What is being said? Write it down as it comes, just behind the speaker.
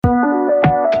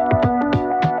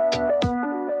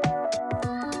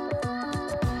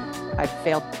I've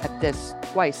failed at this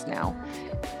twice now,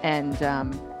 and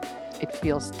it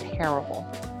feels terrible.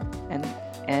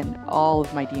 And all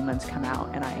of my demons come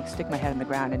out, and I stick my head in the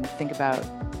ground and think about,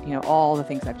 all the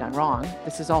things I've done wrong.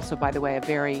 This is also, by the way, a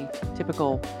very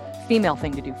typical female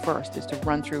thing to do first, is to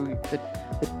run through the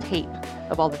tape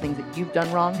of all the things that you've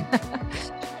done wrong,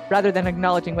 rather than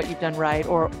acknowledging what you've done right,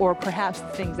 or perhaps the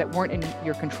things that weren't in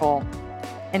your control.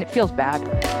 And it feels bad.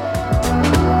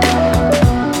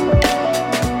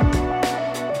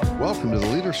 Welcome to the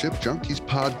Leadership Junkies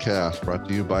podcast, brought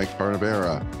to you by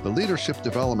Carnivera, the leadership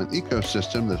development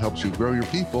ecosystem that helps you grow your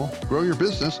people, grow your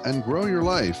business, and grow your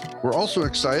life. We're also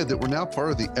excited that we're now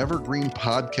part of the Evergreen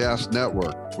Podcast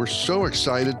Network. We're so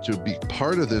excited to be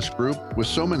part of this group with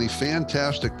so many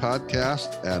fantastic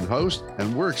podcasts and hosts,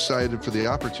 and we're excited for the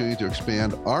opportunity to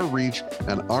expand our reach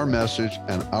and our message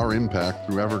and our impact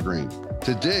through Evergreen.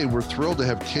 Today, we're thrilled to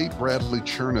have Kate Bradley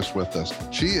Chernis with us.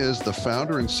 She is the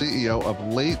founder and CEO of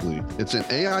Lately. It's an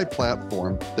AI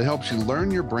platform that helps you learn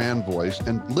your brand voice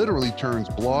and literally turns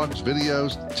blogs,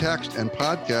 videos, text, and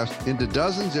podcasts into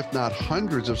dozens, if not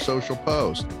hundreds, of social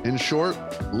posts. In short,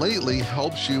 Lately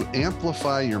helps you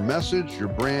amplify your message, your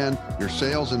brand, your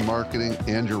sales and marketing,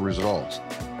 and your results.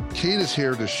 Kate is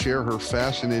here to share her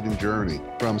fascinating journey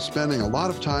from spending a lot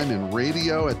of time in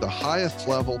radio at the highest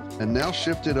level and now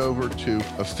shifted over to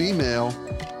a female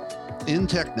in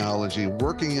technology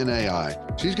working in AI.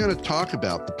 She's going to talk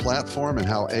about the platform and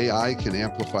how AI can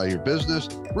amplify your business.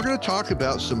 We're going to talk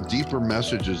about some deeper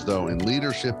messages, though, in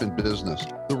leadership and business,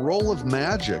 the role of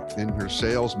magic in your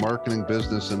sales, marketing,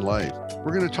 business, and life.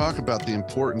 We're going to talk about the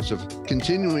importance of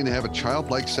continuing to have a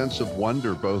childlike sense of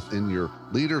wonder, both in your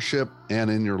leadership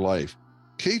and in your life.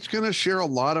 Kate's going to share a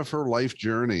lot of her life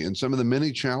journey and some of the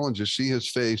many challenges she has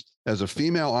faced as a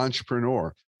female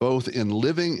entrepreneur, both in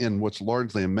living in what's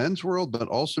largely a men's world, but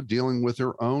also dealing with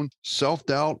her own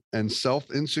self-doubt and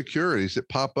self-insecurities that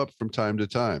pop up from time to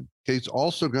time. Kate's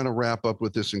also going to wrap up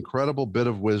with this incredible bit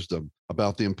of wisdom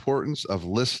about the importance of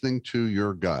listening to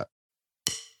your gut.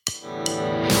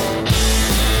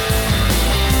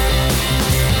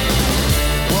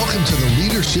 Welcome to the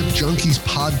Leadership Junkies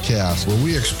podcast, where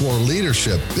we explore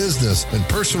leadership, business, and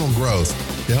personal growth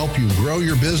to help you grow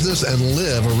your business and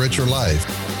live a richer life.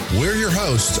 We're your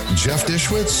hosts, Jeff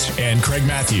Dishwitz and Craig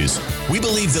Matthews. We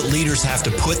believe that leaders have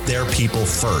to put their people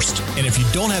first. And if you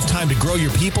don't have time to grow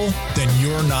your people, then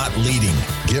you're not leading.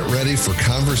 Get ready for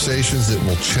conversations that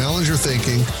will challenge your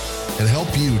thinking and help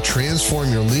you transform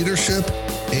your leadership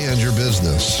and your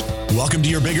business. Welcome to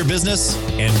your bigger business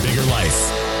and bigger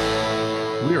life.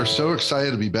 We are so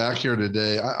excited to be back here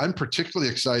today. I'm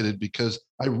particularly excited because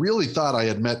I really thought I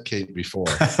had met Kate before.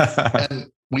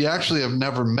 And we actually have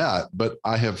never met, but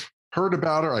I have heard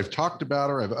about her. I've talked about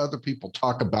her. I have other people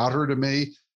talk about her to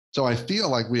me. So I feel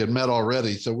like we had met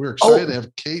already. So we're excited to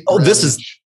have Kate. Oh, this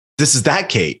is that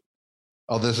Kate.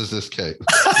 Oh, this is this Kate.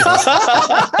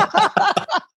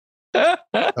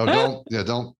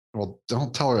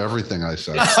 Don't tell her everything I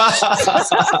say.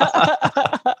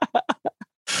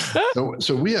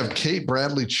 So we have Kate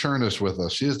Bradley Chernis with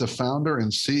us. She is the founder and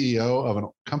CEO of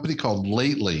a company called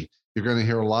Lately. You're going to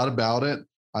hear a lot about it.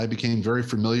 I became very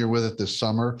familiar with it this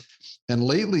summer. And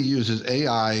Lately uses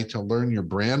AI to learn your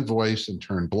brand voice and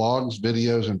turn blogs,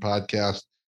 videos, and podcasts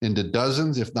into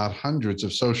dozens, if not hundreds,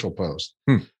 of social posts.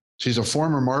 She's a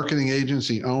former marketing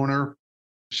agency owner.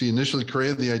 She initially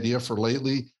created the idea for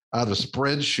Lately out of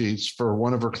spreadsheets for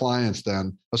one of her clients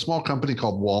then, a small company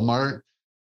called Walmart,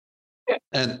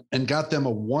 and got them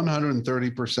a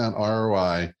 130%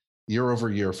 ROI year over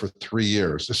year for 3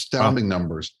 years. Astounding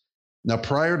numbers. Now,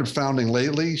 prior to founding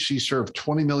Lately, she served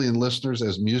 20 million listeners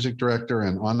as music director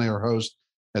and on-air host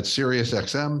at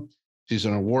SiriusXM. She's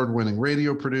an award-winning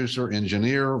radio producer,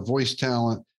 engineer, voice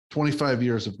talent, 25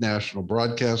 years of national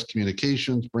broadcast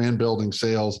communications, brand building,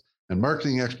 sales, and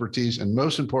marketing expertise. And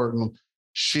most important,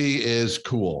 she is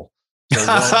cool. So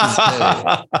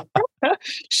welcome,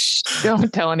 Shh,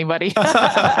 don't tell anybody.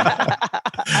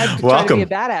 I'm trying to be a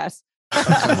badass.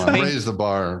 Come on, raise the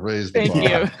bar. Thank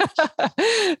you.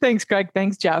 Thanks, Greg.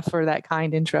 Thanks, Jeff, for that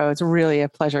kind intro. It's really a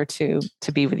pleasure to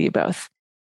be with you both.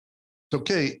 So,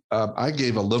 Kate, I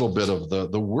gave a little bit of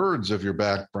the words of your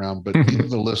background, but give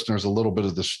the listeners a little bit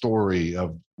of the story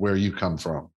of where you come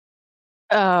from.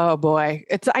 Oh boy,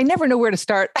 I never know where to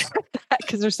start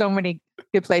because there's so many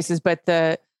good places. But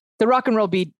the rock and roll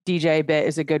DJ bit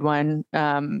is a good one.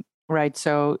 Right.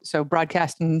 So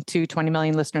broadcasting to 20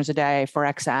 million listeners a day for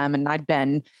XM. And I'd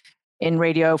been in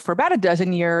radio for about a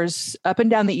dozen years up and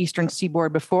down the Eastern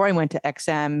Seaboard before I went to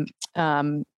XM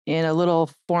in a little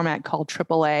format called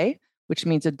AAA, which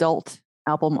means Adult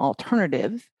Album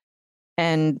Alternative.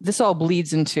 And this all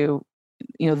bleeds into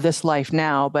this life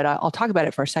now, but I'll talk about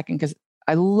it for a second because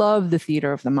I love the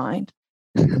theater of the mind.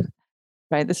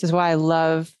 Right. This is why I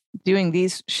love doing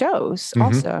these shows.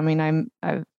 Also, I mean,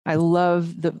 I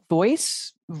love the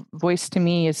voice. Voice to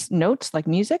me is notes like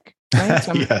music. Right?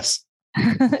 So yes.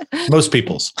 Most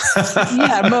people's.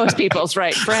 Yeah, most people's,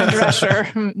 right. Fran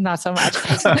Drescher, not so much.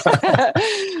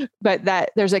 But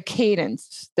that there's a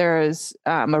cadence, there's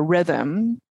a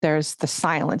rhythm, there's the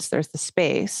silence, there's the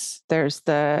space, there's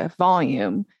the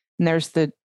volume, and there's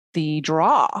the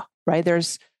draw, right?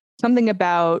 There's something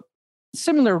about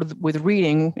similar with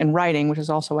reading and writing, which is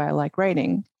also why I like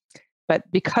writing.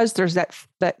 But because there's that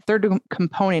third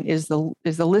component is the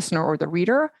listener or the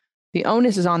reader, the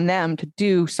onus is on them to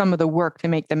do some of the work to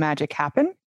make the magic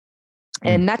happen.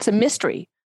 And that's a mystery,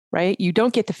 right? You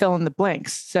don't get to fill in the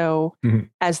blanks. So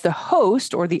as the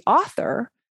host or the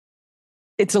author,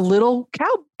 it's a little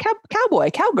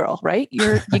cowboy, cowgirl, right?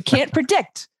 You can't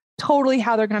predict totally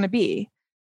how they're going to be,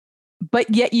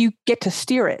 but yet you get to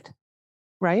steer it,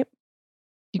 right?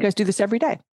 You guys do this every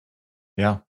day.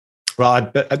 Yeah.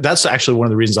 Well, that's actually one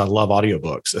of the reasons I love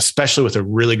audiobooks, especially with a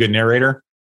really good narrator.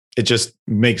 It just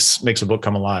makes a book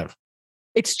come alive.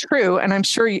 It's true. And I'm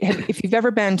sure if you've ever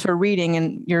been to a reading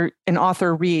and an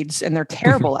author reads and they're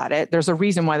terrible at it, there's a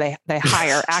reason why they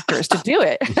hire actors to do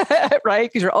it, right?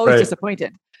 Because you're always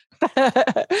disappointed.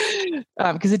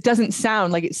 Because it doesn't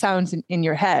sound like it sounds in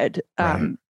your head.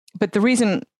 But the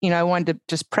reason, I wanted to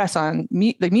just press on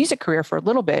the music career for a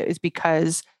little bit is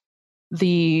because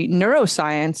the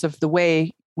neuroscience of the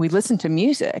way we listen to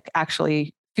music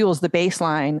actually fuels the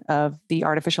baseline of the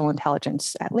artificial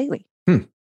intelligence at Lately.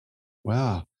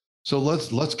 Wow. So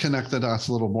let's connect the dots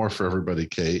a little more for everybody,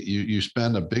 Kate. You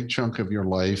spend a big chunk of your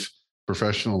life,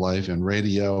 professional life, in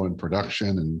radio and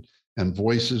production and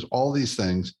voices, all these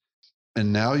things.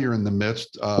 And now you're in the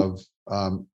midst of,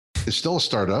 it's still a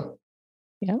startup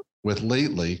with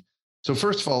Lately. So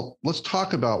first of all, let's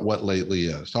talk about what Lately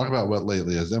is.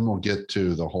 Then we'll get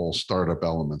to the whole startup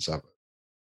elements of it.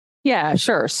 Yeah,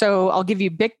 sure. So I'll give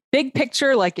you big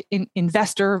picture, like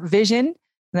investor vision, and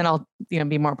then I'll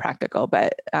be more practical.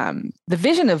 But the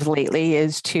vision of Lately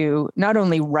is to not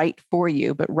only write for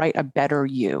you, but write a better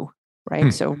you,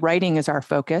 right? So writing is our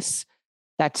focus.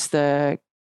 That's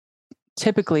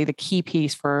typically the key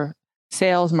piece for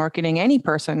sales, marketing. Any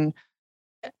person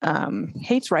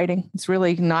hates writing. It's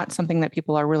really not something that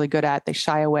people are really good at. They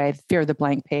shy away, fear the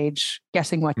blank page,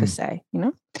 guessing what to say,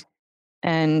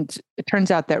 And it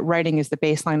turns out that writing is the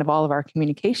baseline of all of our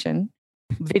communication.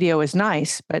 Video is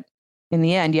nice, but in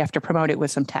the end, you have to promote it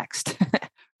with some text,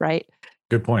 right?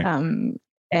 Good point.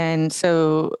 And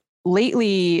so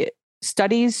Lately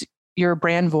studies your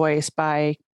brand voice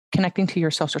by connecting to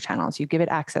your social channels. You give it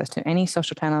access to any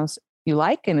social channels you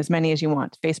like and as many as you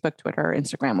want, Facebook, Twitter,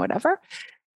 Instagram, whatever.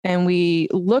 And we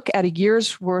look at a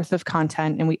year's worth of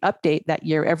content and we update that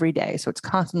year every day. So it's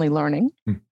constantly learning.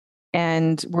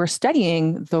 And we're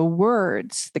studying the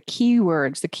words, the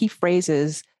keywords, the key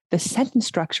phrases, the sentence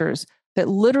structures that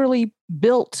literally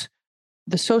built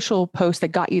the social post that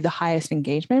got you the highest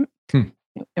engagement.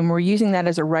 And we're using that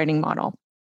as a writing model.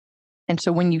 And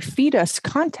so when you feed us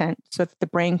content so that the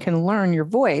brain can learn your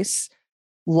voice,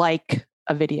 like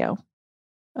a video,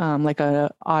 like an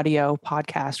audio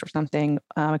podcast or something,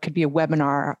 it could be a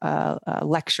webinar, a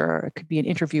lecture, it could be an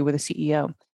interview with a CEO.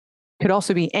 It could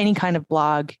also be any kind of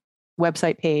blog,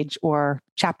 website page, or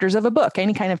chapters of a book,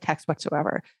 any kind of text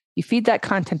whatsoever. You feed that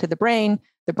content to the brain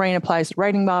applies the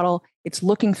writing model. It's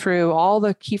looking through all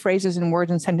the key phrases and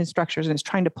words and sentence structures, and it's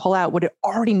trying to pull out what it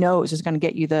already knows is going to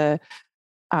get you the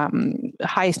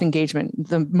highest engagement,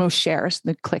 the most shares,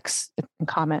 the clicks and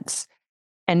comments.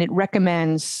 And it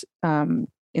recommends,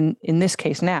 in this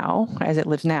case now, as it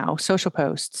lives now, social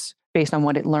posts based on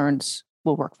what it learns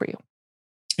will work for you.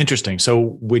 Interesting.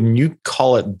 So when you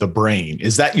call it the brain,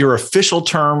 is that your official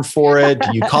term for it? Do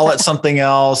you call it something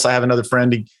else? I have another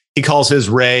friend, he calls his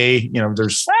Ray,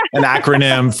 there's an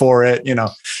acronym for it,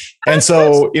 And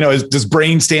so, does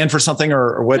brain stand for something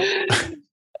or what?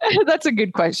 That's a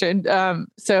good question.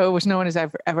 Which no one has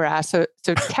ever asked. So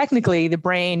technically the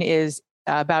brain is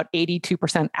about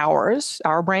 82%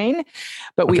 our brain,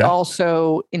 but we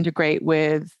also integrate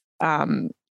with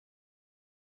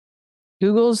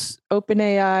Google's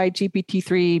OpenAI,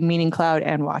 GPT-3, Meaning Cloud,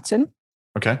 and Watson.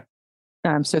 Okay.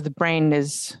 So the brain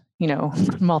is,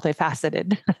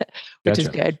 multifaceted, which is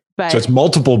good. But so it's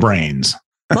multiple brains.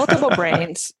 Multiple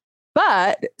brains.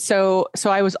 But so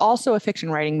I was also a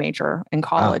fiction writing major in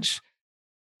college.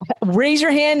 Raise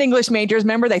your hand, English majors.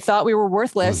 Remember, they thought we were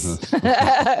worthless.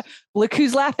 Look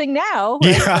who's laughing now.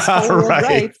 Right? Yeah,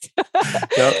 right.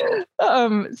 Yep.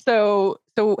 So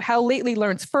how Lately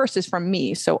learns first is from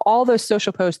me. So all those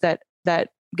social posts that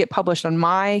get published on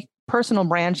my personal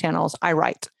brand channels, I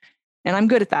write, and I'm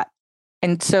good at that.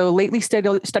 And so Lately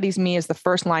studies me as the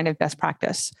first line of best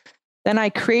practice. Then I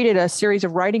created a series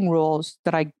of writing rules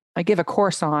that I give a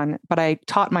course on, but I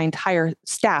taught my entire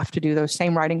staff to do those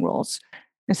same writing rules.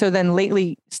 And so then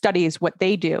Lately studies what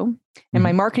they do, and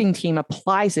my marketing team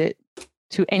applies it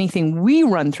to anything we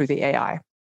run through the AI.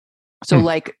 So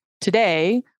like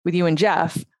today with you and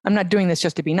Jeff, I'm not doing this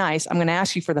just to be nice. I'm going to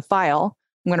ask you for the file.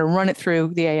 I'm going to run it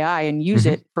through the AI and use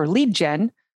it for lead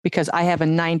gen because I have a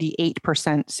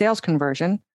 98% sales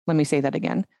conversion. Let me say that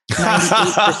again.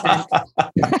 98%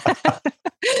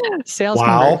 sales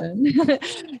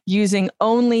conversion using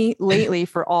only Lately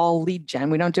for all lead gen.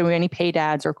 We don't do any paid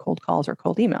ads or cold calls or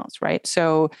cold emails, right?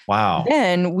 So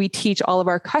then we teach all of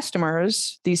our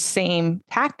customers these same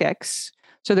tactics.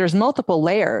 So there's multiple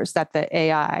layers that the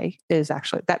AI is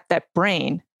actually, that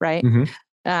brain, right?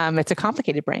 It's a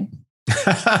complicated brain.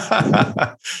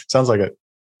 Sounds like it.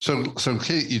 So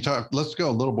Kate, let's go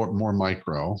a little bit more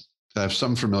micro. I have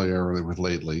some familiarity with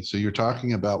Lately. So you're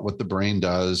talking about what the brain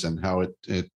does and how it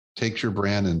takes your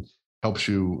brand and helps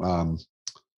you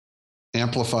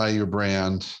amplify your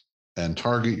brand and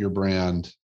target your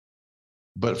brand.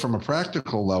 But from a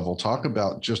practical level, talk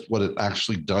about just what it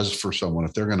actually does for someone.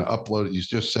 If they're going to upload it, you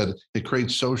just said it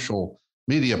creates social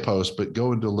media posts, but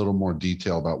go into a little more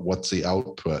detail about what's the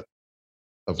output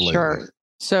of Lately. Sure.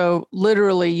 So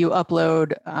literally you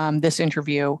upload this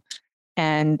interview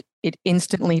and it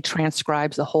instantly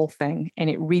transcribes the whole thing and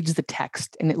it reads the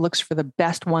text and it looks for the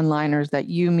best one-liners that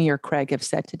you, me, or Craig have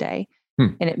said today.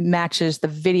 And it matches the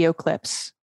video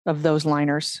clips of those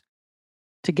liners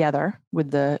together with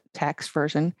the text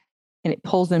version. And it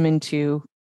pulls them into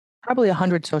probably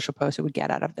 100 social posts it would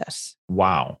get out of this.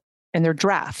 Wow. And they're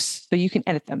drafts, so you can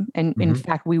edit them. And in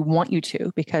fact, we want you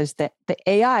to, because the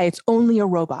AI, it's only a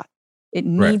robot. It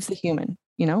needs the human,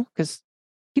 because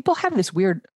people have this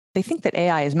weird, they think that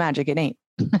AI is magic. It ain't.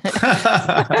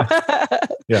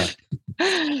 Yeah.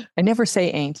 I never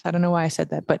say ain't. I don't know why I said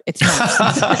that, but it's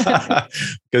not.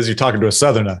 Because you're talking to a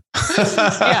Southerner.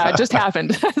 Yeah, it just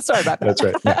happened. Sorry about that. That's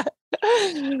right.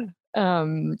 Yeah.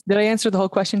 Did I answer the whole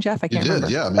question, Jeff? I can't remember.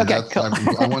 Yeah. I mean, okay, cool.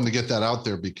 I wanted to get that out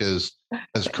there because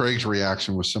as Craig's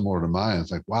reaction was similar to mine,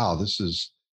 it's like, wow,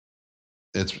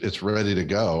 it's ready to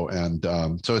go. And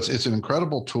so it's an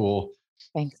incredible tool.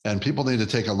 Thanks. And people need to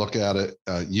take a look at it,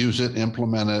 use it,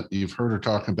 implement it. You've heard her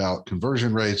talk about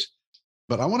conversion rates,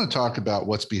 but I want to talk about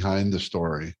what's behind the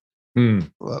story. And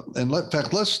in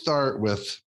fact, let's start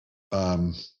with,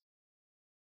 I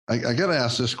got to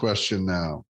ask this question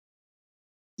now.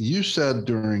 You said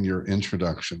during your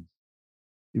introduction,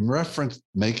 you referenced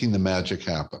making the magic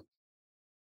happen.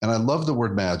 And I love the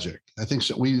word magic. I think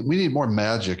so. We need more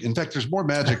magic. In fact, there's more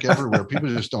magic everywhere. People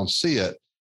just don't see it.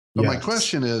 But my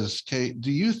question is, Kate,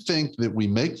 do you think that we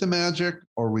make the magic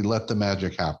or we let the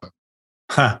magic happen?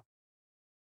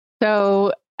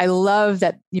 So I love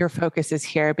that your focus is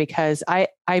here because I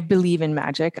believe in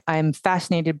magic. I'm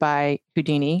fascinated by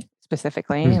Houdini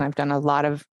specifically, and I've done a lot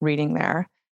of reading there.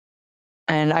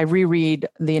 And I reread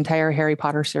the entire Harry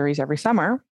Potter series every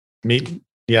summer.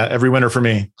 Yeah, every winter for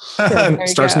me.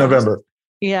 Starts November.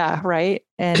 Yeah, right.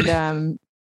 And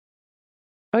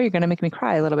you're going to make me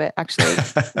cry a little bit, actually.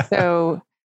 So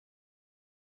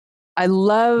I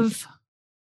love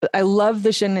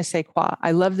the je ne sais quoi.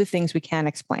 I love the things we can't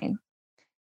explain.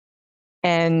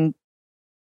 And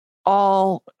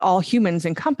all humans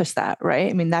encompass that, right?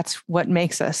 I mean, that's what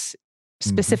makes us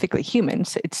specifically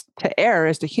humans. It's to err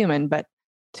is the human, but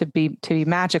to be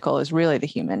magical is really the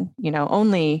human.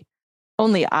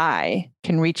 Only I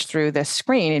can reach through this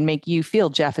screen and make you feel,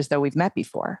 Jeff, as though we've met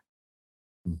before.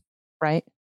 Right?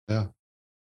 Yeah.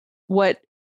 What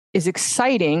is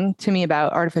exciting to me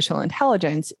about artificial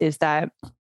intelligence is that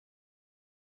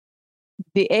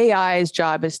the AI's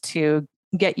job is to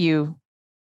get you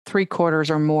 3/4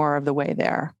 or more of the way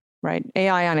there, right?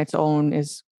 AI on its own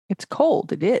it's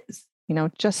cold. It is,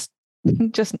 just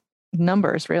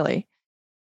numbers, really.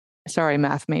 Sorry,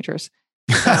 math majors.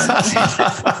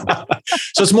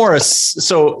 So it's more,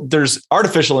 so there's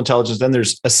artificial intelligence, then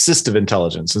there's assistive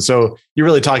intelligence. And so you're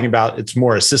really talking about it's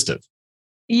more assistive.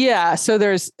 Yeah. So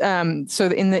there's, so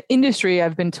in the industry,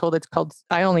 I've been told it's called,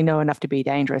 I only know enough to be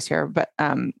dangerous here, but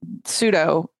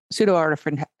pseudo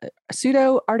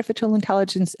artificial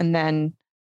intelligence. And then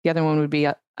the other one would be,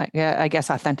 I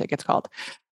guess, authentic, it's called.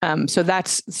 So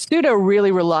that's pseudo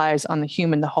really relies on the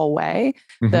human the whole way.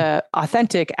 Mhm. The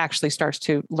authentic actually starts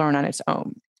to learn on its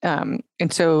own.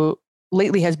 And so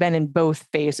lately has been in both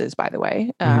phases, by the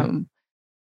way,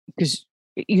 because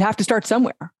you have to start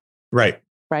somewhere, Right.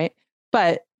 right?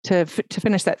 But to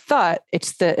finish that thought,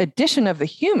 it's the addition of the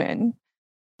human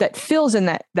that fills in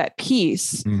that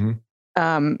piece. Mhm.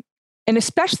 And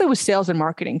especially with sales and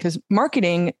marketing, because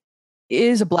marketing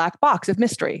is a black box of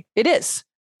mystery. It is.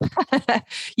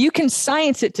 You can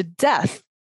science it to death.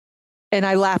 And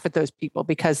I laugh at those people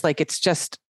because like, it's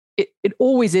just, it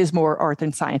always is more art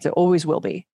than science. It always will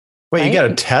be. Wait, right? you got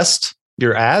to test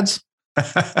your ads?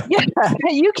 Yeah,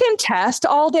 you can test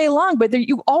all day long, but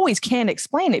you always can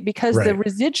explain it because the Right.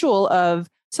 residual of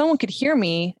someone could hear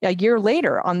me a year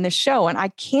later on this show and I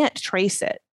can't trace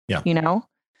it, Yeah. you know?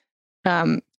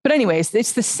 But anyways,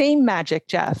 it's the same magic,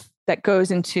 Jeff, that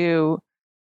goes into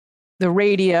the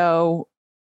radio,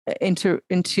 into,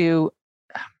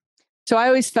 so I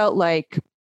always felt like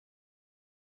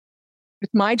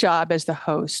it's my job as the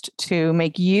host to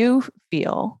make you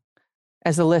feel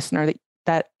as a listener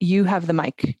that you have the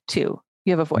mic too.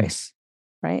 You have a voice,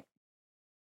 right?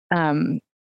 And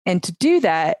to do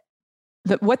that,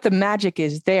 what the magic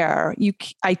is there,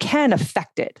 I can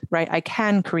affect it, right? I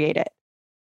can create it.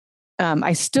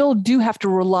 I still do have to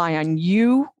rely on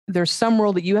you. There's some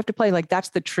role that you have to play. Like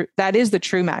that is the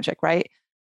true magic, right?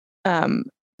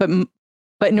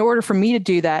 But in order for me to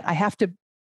do that, I have to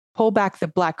pull back the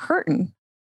black curtain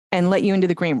and let you into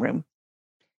the green room,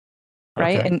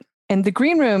 right? Okay. And the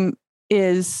green room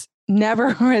is never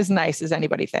as nice as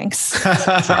anybody thinks.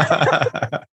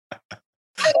 A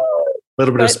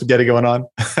little bit of spaghetti going on.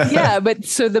 Yeah, but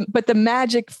the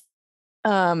magic,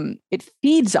 it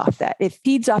feeds off that. It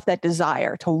feeds off that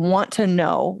desire to want to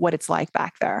know what it's like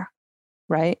back there,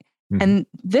 right? Mm-hmm. And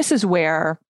this is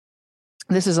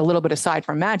a little bit aside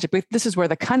from magic, but this is where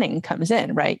the cunning comes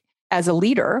in, right? As a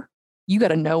leader, you got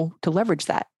to know to leverage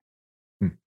that,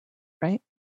 right?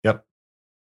 Yep.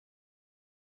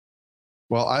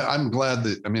 Well, I'm glad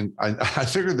that, I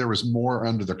figured there was more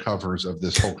under the covers of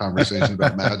this whole conversation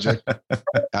about magic.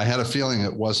 I had a feeling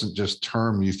it wasn't just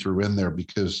term you threw in there,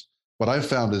 because what I've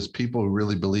found is people who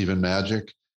really believe in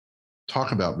magic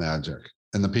talk about magic,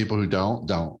 and the people who don't.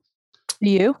 Do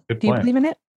you believe in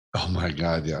it? Oh my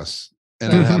God, yes.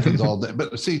 And it happens all day.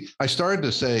 But see, I started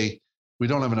to say, we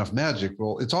don't have enough magic.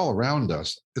 Well, it's all around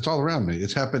us. It's all around me.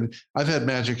 It's happened. I've had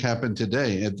magic happen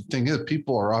today. And the thing is,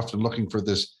 people are often looking for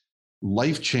this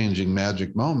life-changing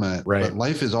magic moment, right? But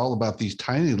life is all about these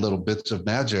tiny little bits of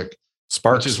magic,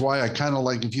 sparks. Which is why I kind of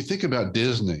like, if you think about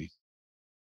Disney,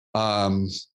 and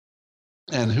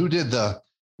who did and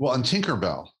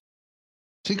Tinkerbell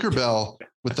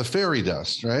with the fairy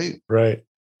dust, right? Right.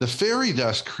 The fairy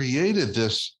dust created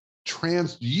this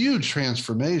huge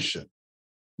transformation,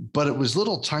 but it was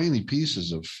little tiny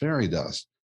pieces of fairy dust.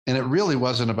 And it really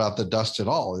wasn't about the dust at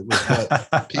all. It was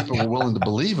what people were willing to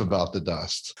believe about the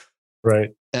dust.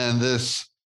 Right. And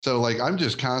so like, I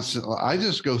just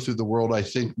go through the world, I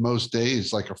think most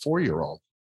days, like a 4-year-old.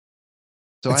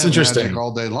 So it's I have interesting. magic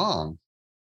all day long,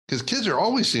 because kids are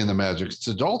always seeing the magic. It's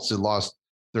adults that lost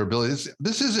their abilities.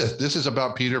 This is it. This is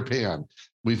about Peter Pan.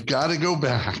 We've got to go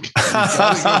back.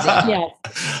 Yes.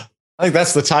 I think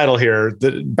that's the title here.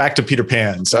 Back to Peter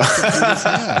Pan. So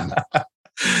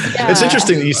it's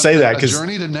interesting that you say that, because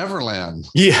Journey to Neverland.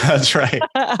 Yeah, that's right.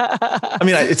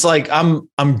 It's like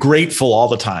I'm grateful all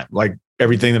the time, like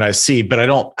everything that I see, but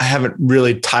I haven't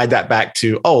really tied that back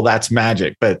to, oh, that's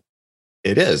magic, but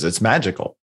it's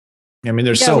magical.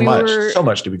 There's so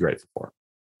much to be grateful for.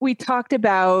 We talked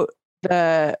about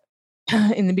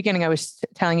in the beginning, I was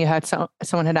telling you how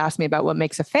someone had asked me about what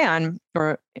makes a fan,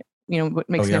 or, what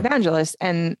makes an evangelist.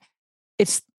 And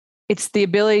it's the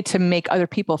ability to make other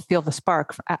people feel the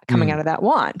spark coming out of that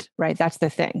wand, right? That's the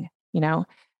thing,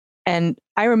 And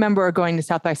I remember going to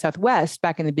South by Southwest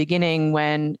back in the beginning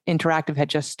when Interactive had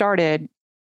just started.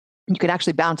 You could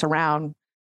actually bounce around.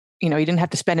 You didn't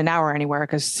have to spend an hour anywhere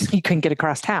because you couldn't get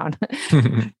across town,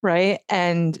 right?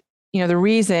 And the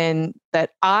reason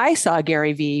that I saw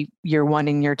Gary Vee year 1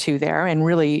 and year 2 there and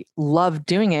really loved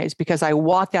doing it is because I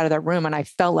walked out of that room and I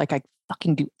felt like I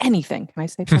fucking do anything. Can I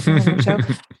say fucking on the show?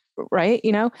 Right?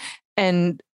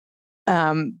 And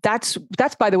that's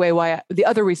by the way why the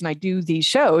other reason I do these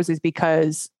shows is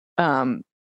because on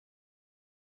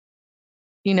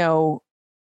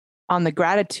the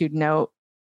gratitude note,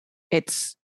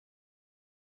 it's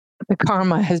the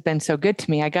karma has been so good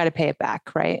to me. I got to pay it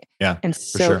back, right? Yeah. And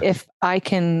so if I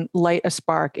can light a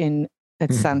spark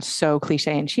that sounds so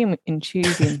cliche and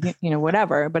cheesy and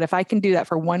whatever, but if I can do that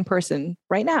for one person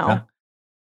right now,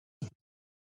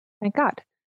 thank God.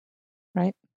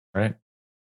 Right.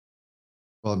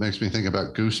 Well, it makes me think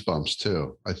about goosebumps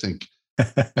too. I think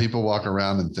people walk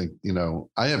around and think,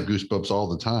 I have goosebumps all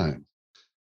the time.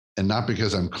 And not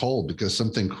because I'm cold, because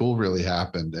something cool really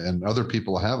happened and other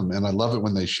people have them. And I love it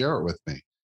when they share it with me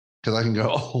because I can go,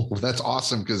 oh, that's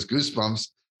awesome. Because goosebumps,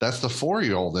 that's the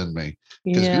 4-year-old in me.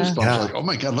 Because goosebumps are like, oh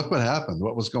my God, look what happened.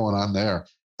 What was going on there?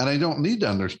 And I don't need to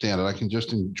understand it. I can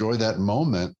just enjoy that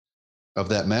moment of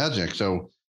that magic. So,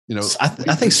 I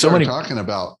think so many talking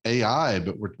about AI,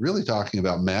 but we're really talking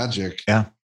about magic. Yeah.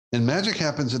 And magic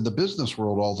happens in the business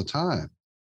world all the time.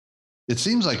 It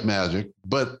seems like magic,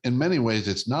 but in many ways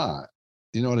it's not.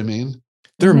 You know what I mean?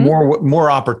 There are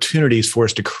more opportunities for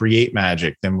us to create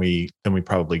magic than we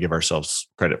probably give ourselves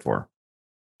credit for.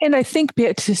 And I think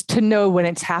just to know when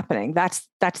it's happening, that's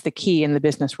the key in the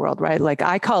business world, right? Like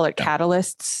I call it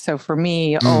catalysts. So for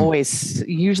me, always,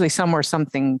 usually somewhere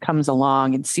something comes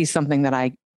along and sees something that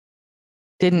I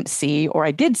didn't see, or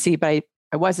I did see, but I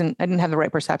didn't have the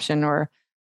right perception, or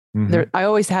I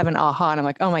always have an aha and I'm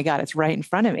like, oh my God, it's right in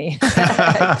front of me.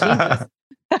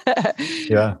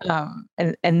 Yeah.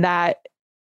 And that,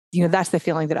 that's the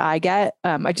feeling that I get.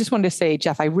 I just wanted to say,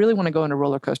 Jeff, I really want to go on a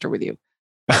roller coaster with you.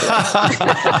 You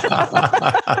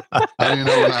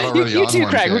too,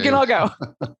 Craig. We can all go.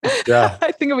 Yeah.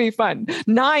 I think it'll be fun.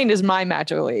 9 is my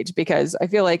magical age because I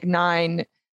feel like 9,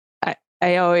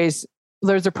 I always,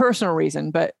 there's a personal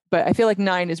reason, but I feel like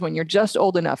 9 is when you're just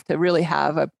old enough to really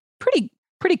have a pretty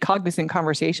cognizant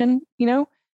conversation,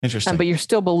 Interesting. But you're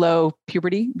still below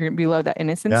puberty. You're below that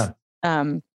innocence. Yeah.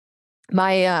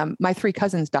 My 3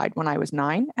 cousins died when I was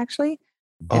 9, actually.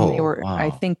 And they were, I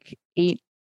think 8,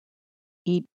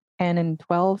 10 and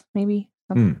 12, maybe.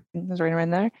 It was right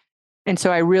around there. And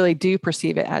so I really do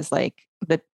perceive it as like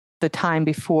the time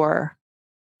before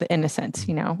the innocence,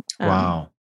 Wow.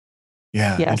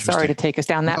 Yeah. Yeah. Sorry to take us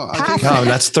down that path. No,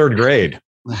 that's 3rd grade.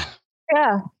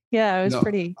 Yeah. Yeah. It was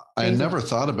pretty crazy. I never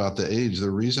thought about the age.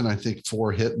 The reason I think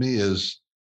 4 hit me is,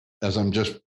 as I'm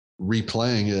just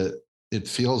replaying it, it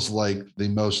feels like the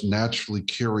most naturally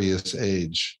curious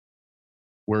age,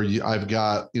 where I've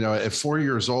got, at 4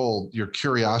 years old, your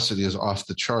curiosity is off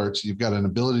the charts. You've got an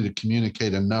ability to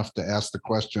communicate enough to ask the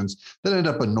questions that end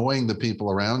up annoying the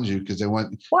people around you because they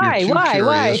want, you're too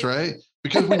curious, right?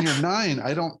 Because when you're 9,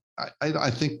 I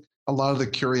think a lot of the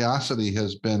curiosity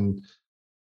has been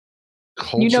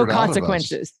cultured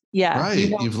consequences. Yeah. Right.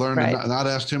 You've learned to not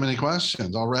ask too many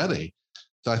questions already.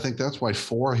 So I think that's why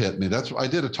 4 hit me. I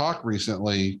did a talk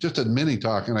recently, just a mini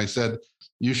talk, and I said,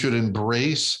 you should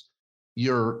embrace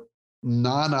your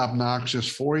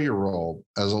non-obnoxious 4-year-old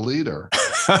as a leader.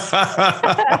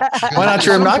 Why not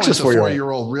your obnoxious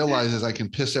 4-year-old realizes I can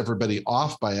piss everybody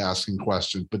off by asking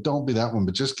questions, but don't be that one,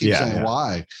 but just keep saying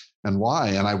why and why.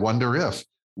 And I wonder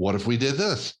what if we did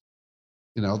this?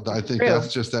 I think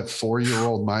that's just that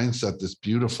 4-year-old mindset that's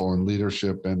beautiful in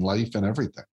leadership and life and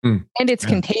everything. And it's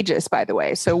contagious, by the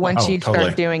way. So once you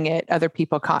start doing it, other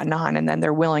people cotton on, and then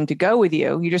they're willing to go with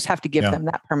you. You just have to give them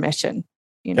that permission.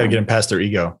 Got to get them past their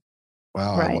ego.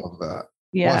 Wow. I love that.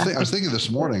 Yeah. Well, I was thinking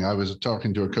this morning, I was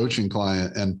talking to a coaching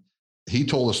client and he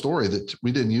told a story that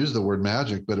we didn't use the word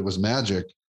magic, but it was magic.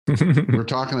 We were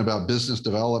talking about business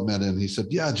development. And he said,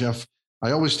 yeah, Jeff,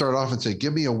 I always start off and say,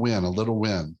 give me a win, a little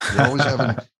win. You're always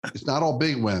having, it's not all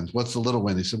big wins. What's the little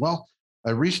win? He said, well,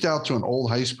 I reached out to an old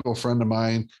high school friend of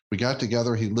mine. We got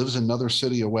together. He lives in another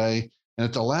city away. And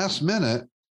at the last minute,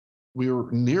 we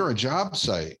were near a job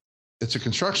site. It's a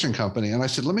construction company. And I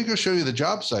said, let me go show you the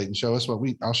job site and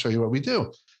I'll show you what we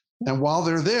do. And while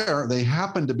they're there, they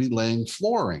happen to be laying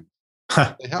flooring.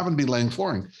 They happen to be laying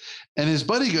flooring. And his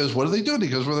buddy goes, what are they doing? He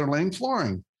goes, well, they're laying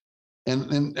flooring.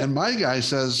 And my guy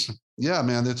says, yeah,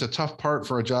 man, it's a tough part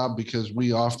for a job because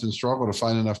we often struggle to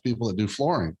find enough people that do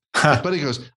flooring. But he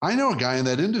goes, I know a guy in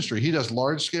that industry. He does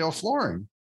large scale flooring.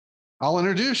 I'll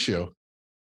introduce you.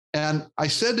 And I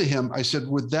said to him,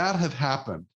 would that have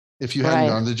happened if you hadn't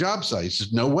gone to the job site? He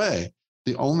says, no way.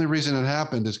 The only reason it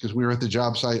happened is because we were at the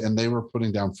job site and they were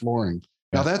putting down flooring.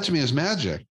 Now that to me is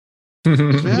magic.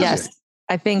 It's magic. Yes,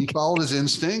 I think he followed his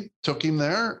instinct, took him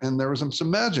there, and there was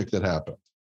some magic that happened.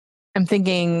 I'm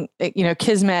thinking,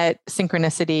 kismet,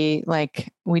 synchronicity,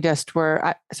 like we just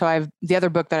were. So I've the other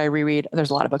book that I reread. There's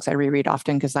a lot of books I reread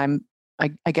often because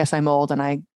I guess I'm old and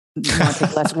I want to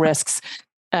take less risks.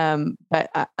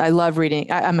 But I love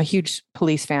reading. I'm a huge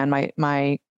police fan.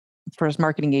 My first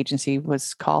marketing agency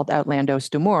was called Outlandos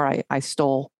D'Amour. I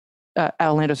stole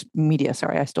Outlandos Media.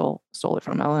 Sorry, I stole it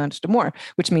from Outlandos D'Amour,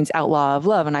 which means outlaw of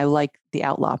love. And I like the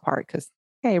outlaw part because,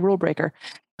 hey, rule breaker.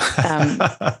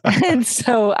 And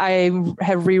so I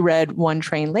have reread One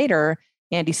Train Later,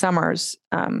 Andy Summers'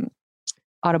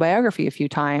 autobiography a few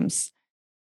times.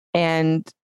 And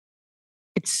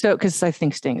it's so, because I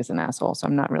think Sting is an asshole, so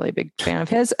I'm not really a big fan of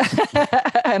his.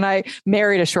 And I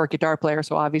married a short guitar player,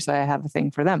 so obviously I have a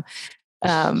thing for them.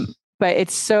 But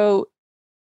it's so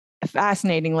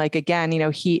fascinating. Like, again,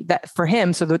 that for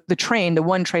him, so the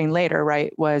one train later,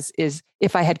 right, is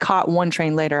if I had caught one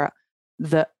train later,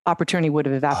 the opportunity would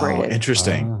have evaporated. Oh,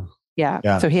 interesting.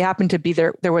 Yeah. So he happened to be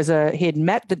there. He'd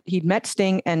met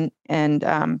Sting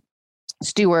and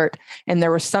Stewart, and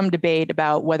there was some debate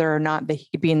about whether or not he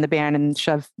could be in the band and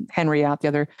shove Henry out, the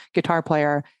other guitar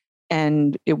player.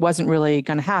 And it wasn't really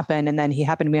going to happen. And then he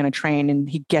happened to be on a train, and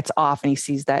he gets off and he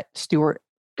sees that Stewart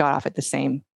got off at the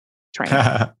same train.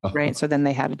 Right. So then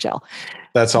they had a gel.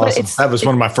 That's awesome. That was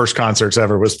one of my first concerts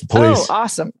ever, was the Police. Oh,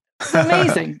 awesome.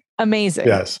 Amazing. Amazing.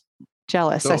 Yes.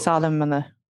 Jealous. So, I saw them on the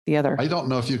other. I don't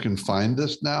know if you can find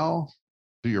this now.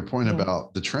 To your point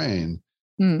about the train,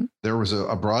 there was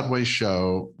a Broadway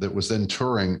show that was then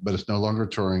touring, but it's no longer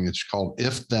touring. It's called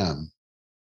If Then.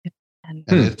 And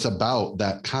it's about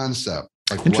that concept.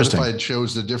 Like, what if I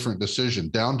chose a different decision,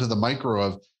 down to the micro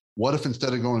of what if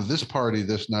instead of going to this party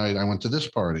this night, I went to this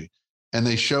party? And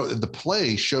the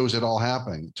play shows it all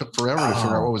happening. It took forever to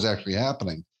figure out what was actually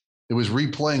happening. It was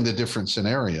replaying the different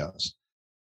scenarios.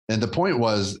 And the point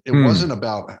was, it wasn't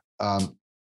about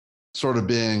sort of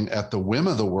being at the whim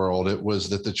of the world. It was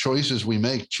that the choices we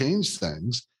make change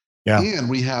things. Yeah. And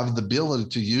we have the ability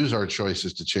to use our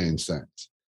choices to change things.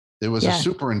 It was a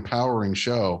super empowering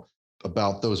show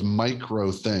about those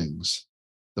micro things,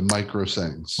 the micro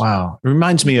things. Wow. It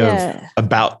reminds me of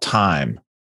About Time.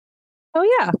 Oh,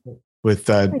 yeah. With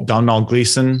Domhnall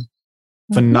Gleeson.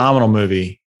 Phenomenal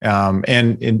movie.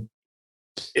 And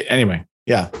anyway,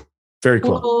 yeah. Very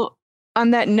cool. Well, on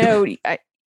that note, I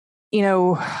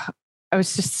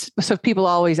was just, so people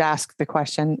always ask the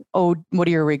question, oh, what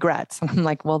are your regrets? And I'm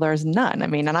like, well, there's none. I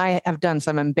mean, and I have done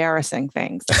some embarrassing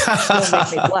things that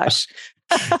make me blush.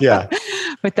 Yeah.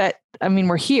 But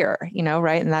we're here,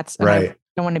 right? And that's right. I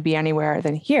don't want to be anywhere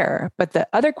than here. But the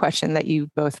other question that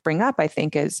you both bring up, I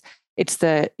think, is it's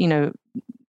the,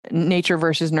 nature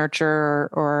versus nurture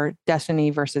or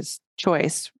destiny versus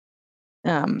choice.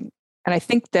 And I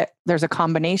think that there's a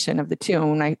combination of the two.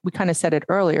 And we kind of said it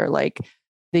earlier, like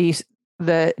the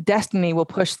destiny will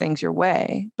push things your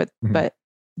way, but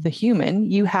the human,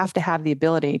 you have to have the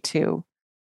ability to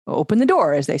open the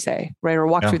door, as they say, right? Or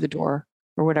walk through the door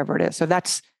or whatever it is. So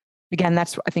that's I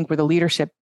think where the leadership,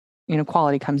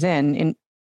 quality comes in. And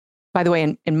by the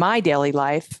way, in my daily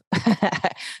life,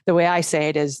 the way I say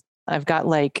it is I've got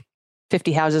like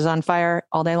 50 houses on fire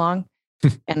all day long.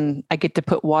 And I get to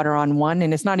put water on one,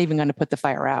 and it's not even going to put the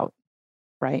fire out,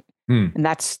 right? And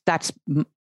that's the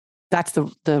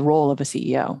role of a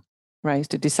CEO, right? Is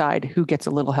to decide who gets a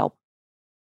little help.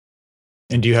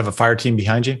 And do you have a fire team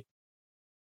behind you?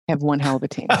 I have one hell of a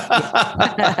team.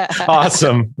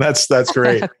 Awesome. That's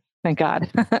great. Thank God.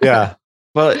 Yeah.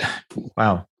 But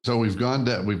wow. So we've gone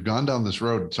down this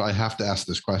road. So I have to ask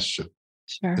this question.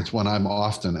 Sure. It's one I'm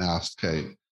often asked, Kate.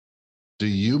 Do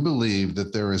you believe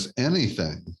that there is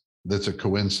anything that's a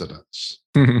coincidence?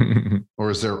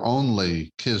 Or is there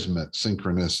only kismet,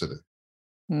 synchronicity?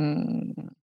 I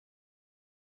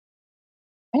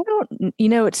don't,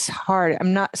 it's hard.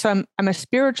 I'm a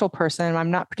spiritual person.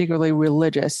 I'm not particularly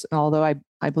religious, although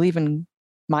I believe in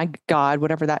my God,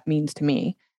 whatever that means to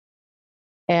me.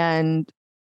 And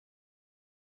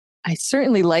I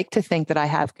certainly like to think that I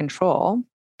have control,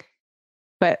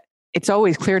 but it's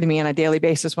always clear to me on a daily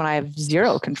basis when I have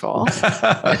zero control.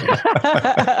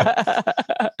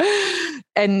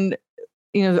 And,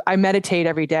 I meditate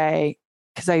every day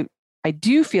because I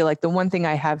do feel like the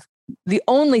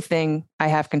only thing I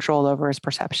have control over is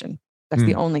perception. That's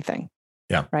the only thing.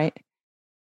 Yeah. Right.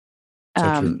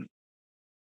 So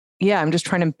yeah. I'm just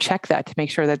trying to check that to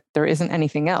make sure that there isn't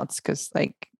anything else. Cause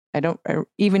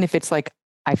even if it's like,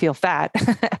 I feel fat,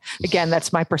 again,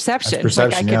 that's my perception. That's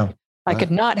perception, I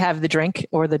could not have the drink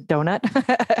or the donut.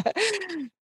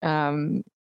 And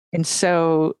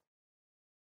so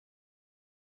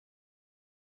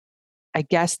I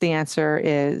guess the answer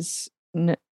is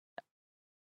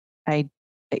I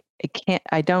can't,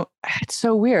 it's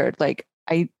so weird. Like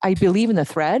I believe in the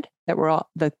thread that we're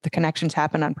all, the connections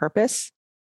happen on purpose,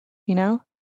 Yeah.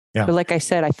 But like I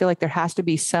said, I feel like there has to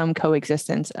be some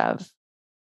coexistence of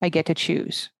I get to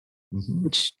choose,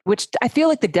 which I feel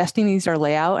like the destinies are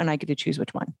layout and I get to choose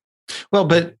which one. Well,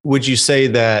 but would you say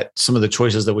that some of the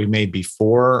choices that we made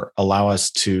before allow us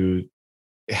to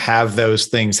have those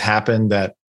things happen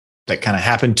that kind of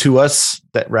happen to us,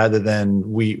 that rather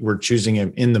than we were choosing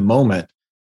it in the moment,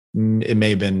 it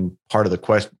may have been part of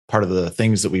the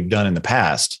things that we've done in the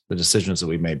past, the decisions that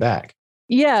we've made back.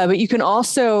 Yeah, but you can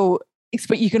also,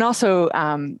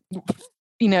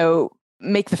 you know,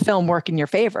 make the film work in your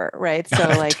favor, right? So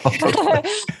like, Totally.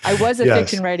 I was a Yes.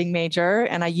 fiction writing major,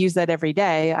 and I use that every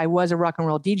day. I was a rock and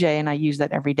roll DJ, and I use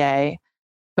that every day.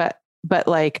 But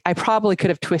like, I probably could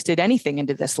have twisted anything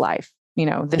into this life, you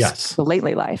know, the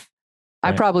lately life.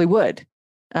 Right. I probably would.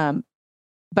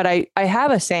 But I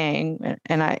have a saying,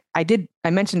 and I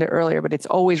mentioned it earlier, but it's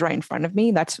always right in front of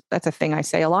me. That's a thing I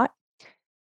say a lot.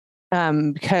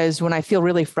 Because when I feel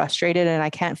really frustrated and I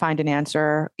can't find an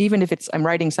answer, even if I'm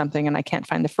writing something and I can't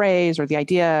find the phrase or the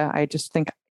idea, I just think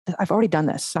I've already done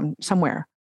this somewhere.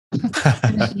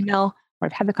 In an email, or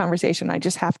I've had the conversation. I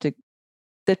just have to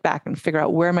sit back and figure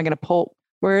out, where am I going to pull?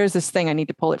 Where is this thing I need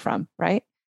to pull it from? Right.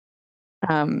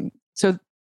 So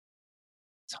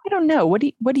I don't know. What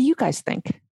do you guys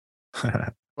think?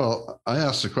 Well, I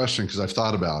asked the question because I've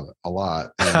thought about it a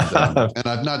lot, and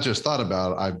I've not just thought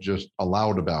about it; I've just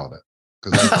allowed about it,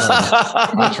 because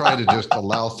I try to just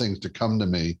allow things to come to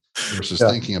me versus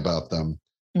thinking about them.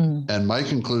 And my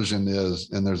conclusion is,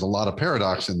 and there's a lot of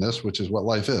paradox in this, which is what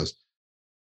life is.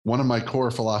 One of my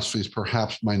core philosophies,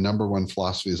 perhaps my number one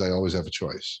philosophy, is I always have a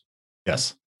choice.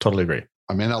 Yes, totally agree.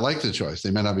 I may not like the choice.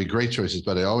 They may not be great choices,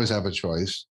 but I always have a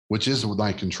choice, which is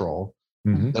my control.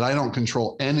 That I don't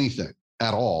control anything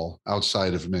at all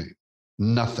outside of me.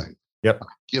 Nothing. Yep. I've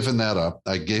given that up.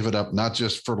 I gave it up, not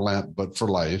just for Lent, but for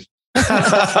life.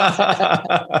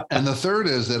 And the third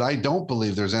is that I don't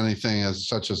believe there's anything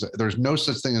there's no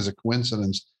such thing as a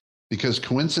coincidence, because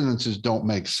coincidences don't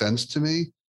make sense to me.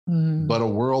 But a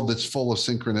world that's full of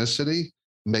synchronicity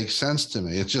makes sense to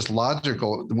me. It's just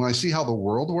logical. When I see how the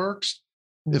world works,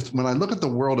 when I look at the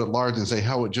world at large and say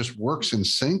how it just works in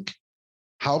sync,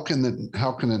 how can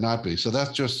it not be? So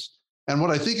that's just, and what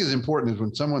I think is important is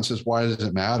when someone says, why does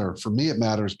it matter? For me, it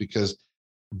matters because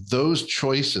those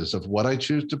choices of what I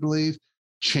choose to believe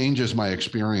changes my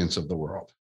experience of the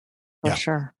world. For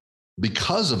sure.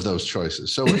 Because of those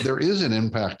choices. So there is an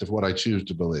impact of what I choose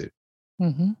to believe. I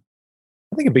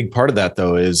think a big part of that,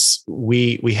 though, is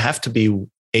we have to be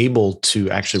able to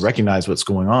actually recognize what's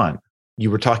going on. You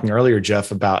were talking earlier,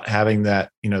 Jeff, about having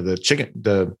that,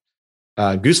 the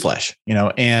goose flesh,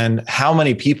 and how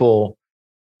many people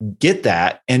get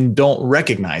that and don't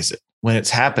recognize it when it's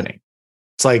happening.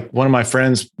 It's like one of my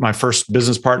friends, my first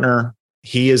business partner,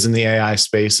 he is in the AI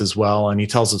space as well. And he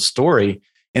tells a story.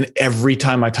 And every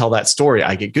time I tell that story,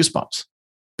 I get goosebumps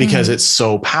because it's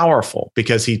so powerful,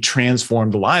 because he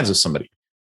transformed the lives of somebody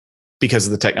because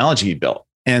of the technology he built.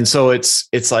 And so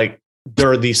it's like,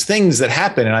 there are these things that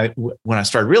happen. And when I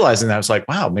started realizing that, I was like,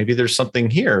 wow, maybe there's something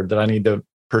here that I need to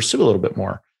pursue a little bit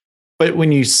more. But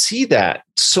when you see that,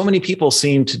 so many people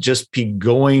seem to just be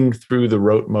going through the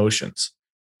rote motions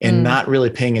and not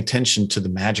really paying attention to the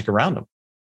magic around them.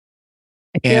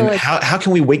 And like, how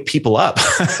can we wake people up?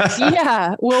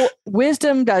 Yeah. Well,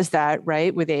 wisdom does that,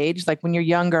 right? With age, like when you're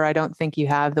younger, I don't think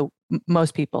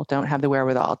most people don't have the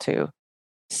wherewithal to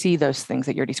see those things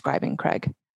that you're describing,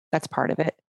 Craig. That's part of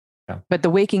it. Yeah. But the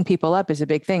waking people up is a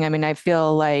big thing. I mean, I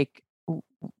feel like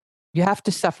you have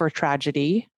to suffer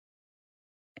tragedy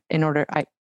in order.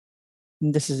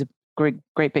 This is a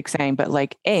great big saying, but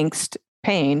like angst,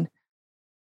 pain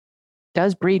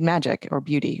does breed magic or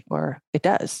beauty, or it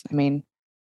does. I mean,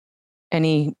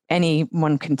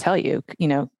 anyone can tell you,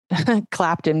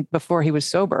 Clapton before he was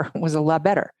sober was a lot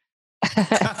better.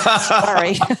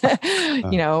 Sorry,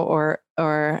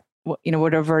 or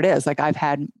whatever it is. Like I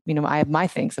have my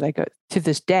things that I go to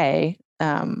this day.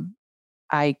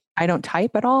 I don't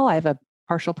type at all. I have a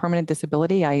partial permanent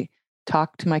disability. I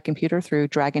talk to my computer through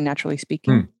Dragon Naturally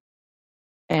Speaking.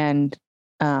 And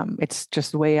it's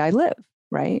just the way I live,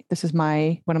 right? This is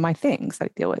one of my things that I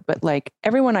deal with. But like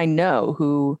everyone I know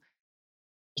who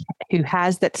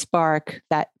has that spark,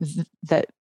 that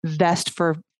vest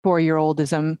for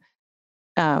 4-year-oldism,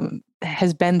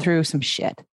 has been through some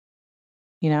shit,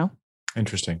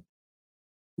 Interesting.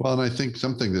 Well, and I think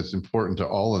something that's important to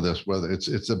all of this, whether it's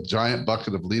a giant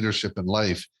bucket of leadership in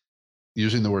life,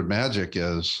 using the word magic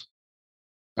is,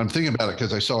 I'm thinking about it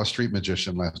because I saw a street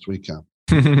magician last weekend.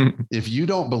 If you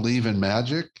don't believe in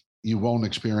magic, you won't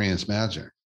experience magic.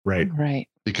 Right.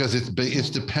 Because it's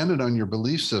dependent on your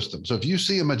belief system. So if you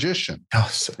see a magician and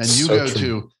you so go true.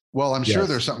 to, well, I'm sure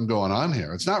there's something going on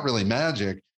here. It's not really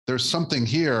magic. There's something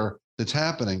here that's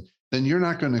happening. Then you're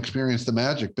not going to experience the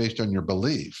magic based on your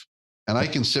belief. And I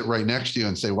can sit right next to you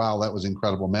and say, wow, that was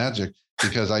incredible magic,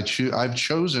 because I've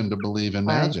chosen to believe in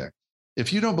magic.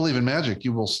 If you don't believe in magic,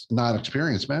 you will not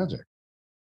experience magic.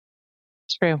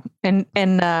 True. And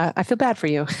I feel bad for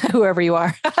you, whoever you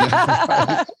are.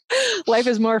 Life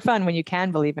is more fun when you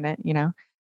can believe in it,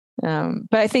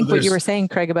 But I think what you were saying,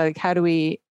 Craig, about like, how do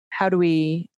we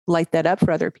light that up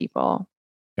for other people?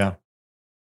 Yeah.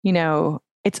 You know,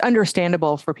 it's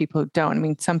understandable for people who don't. I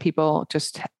mean, some people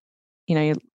just, you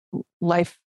know,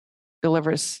 life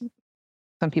delivers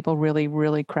some people really,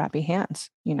 really crappy hands,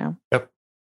 you know? Yep.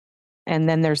 And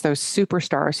then there's those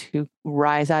superstars who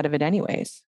rise out of it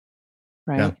anyways.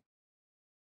 Right. Yeah.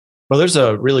 Well, there's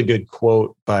a really good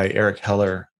quote by Eric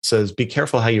Heller. It says, "Be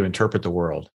careful how you interpret the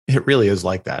world." It really is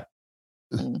like that.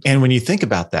 And when you think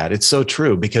about that, it's so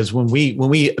true, because when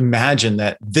we imagine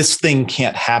that this thing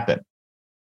can't happen,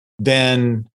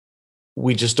 then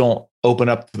we just don't open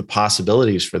up the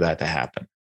possibilities for that to happen.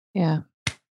 Yeah.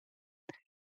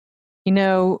 You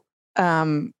know,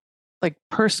 like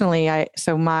personally, I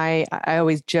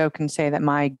always joke and say that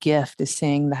my gift is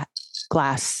seeing the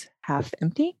glass half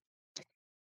empty.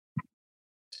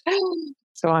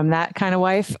 So I'm that kind of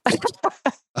wife. But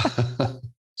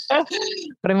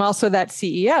I'm also that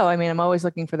CEO. I mean, I'm always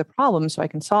looking for the problems so I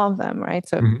can solve them, right?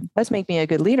 So it does make me a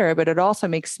good leader, but it also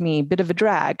makes me a bit of a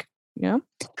drag, you know?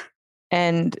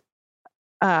 And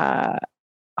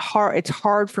it's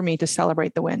hard for me to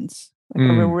celebrate the wins.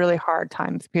 Like a really hard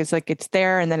time, because like it's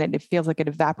there and then it feels like it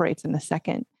evaporates in a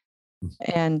second.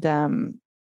 And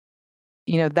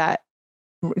you know, that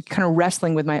kind of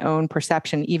wrestling with my own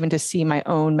perception, even to see my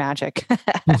own magic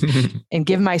and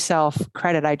give myself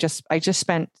credit. I just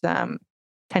spent 10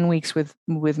 weeks with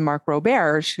Mark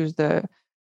Roberge, who's the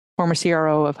former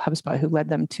CRO of HubSpot, who led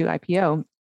them to IPO.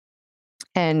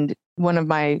 And one of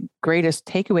my greatest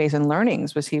takeaways and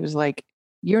learnings was, he was like,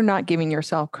 "You're not giving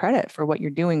yourself credit for what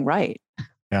you're doing right."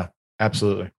 Yeah,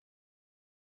 absolutely.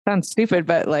 Sounds stupid,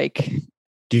 but like,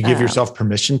 do you give yourself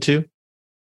permission to?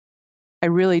 I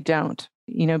really don't,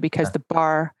 you know, because the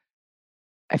bar,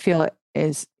 I feel it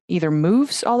is either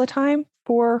moves all the time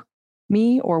for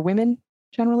me or women,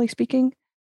 generally speaking.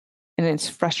 And it's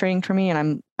frustrating for me.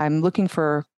 And I'm looking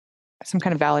for some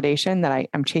kind of validation, that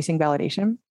I'm chasing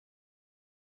validation.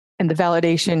 And the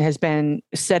validation has been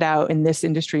set out in this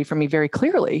industry for me very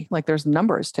clearly. Like there's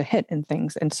numbers to hit and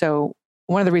things. And so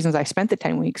one of the reasons I spent the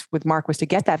 10 weeks with Mark was to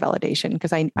get that validation,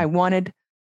 because I wanted,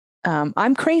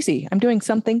 I'm crazy. I'm doing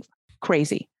something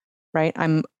crazy, right?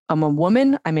 I'm a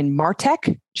woman. I'm in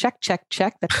MarTech. Check.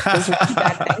 Those are two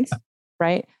bad things,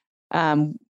 right?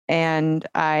 And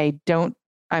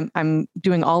I'm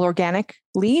doing all organic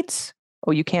leads.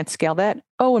 Oh, you can't scale that.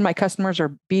 Oh, and my customers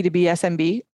are B2B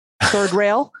SMB, third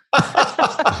rail.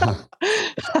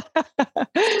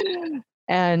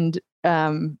 And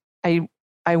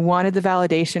I wanted the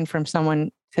validation from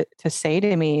someone to say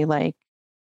to me, like,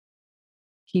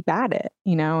 keep at it,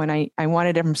 you know, and I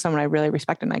wanted it from someone I really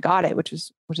respect, and I got it, which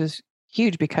is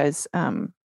huge, because,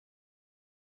 you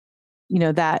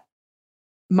know, that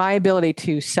my ability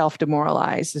to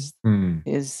self-demoralize is,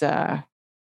 I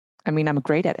mean, I'm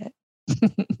great at it.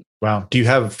 Wow. Do you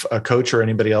have a coach or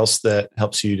anybody else that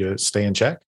helps you to stay in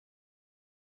check?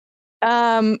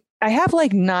 I have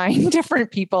like 9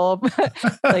 different people,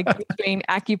 like between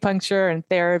acupuncture and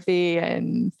therapy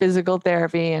and physical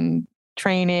therapy and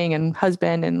training and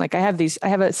husband. And like, I have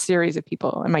a series of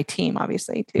people in my team,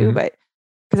 obviously too, but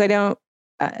because I don't,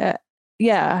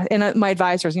 yeah. And my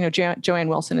advisors, you know, Joanne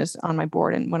Wilson is on my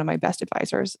board and one of my best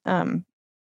advisors.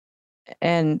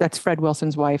 And that's Fred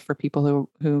Wilson's wife, for people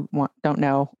who don't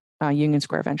know, Union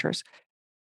Square Ventures.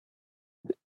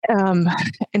 And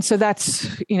so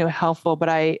that's, you know, helpful, but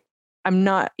I'm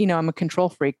not, you know, I'm a control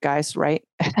freak, guys, right?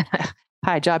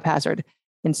 High job hazard.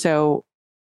 And so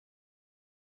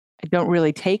I don't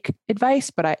really take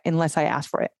advice, but unless I ask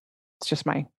for it. It's just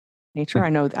my nature. I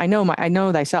know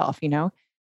thyself, you know?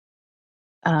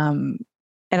 And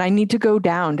I need to go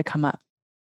down to come up.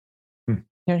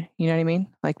 You know what I mean?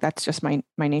 Like, that's just my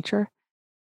nature.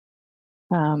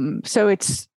 So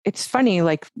it's funny,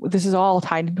 like, this is all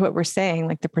tied into what we're saying,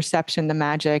 like the perception, the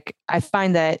magic. I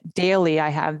find that daily I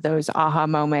have those aha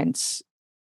moments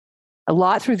a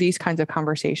lot through these kinds of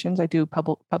conversations. I do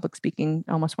public speaking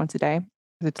almost once a day,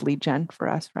 because it's lead gen for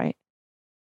us, right?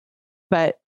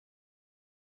 But,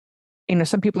 you know,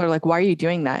 some people are like, "Why are you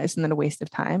doing that? Isn't that a waste of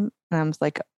time?" And I'm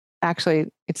like, actually,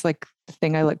 it's like the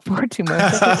thing I look forward to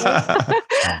most.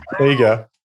 There you go.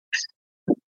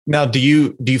 Now, do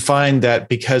you find that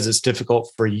because it's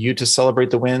difficult for you to celebrate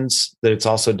the wins, that it's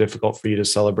also difficult for you to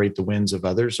celebrate the wins of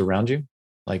others around you,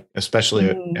 like especially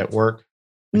at work?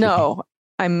 No,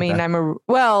 I mean, okay.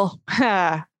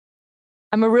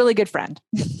 I'm a really good friend.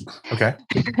 Okay.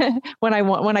 When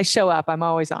I show up, I'm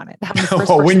always on it.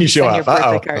 Oh, when you show up,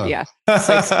 card, yeah.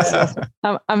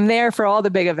 I'm there for all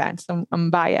the big events. I'm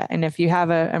by it, and if you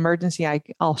have an emergency,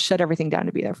 I'll shut everything down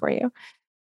to be there for you.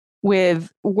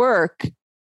 With work,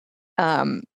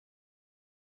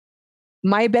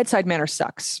 My bedside manner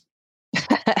sucks.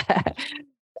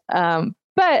 But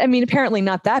I mean, apparently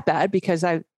not that bad because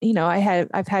I've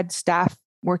had staff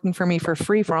working for me for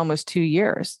free for almost 2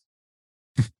 years.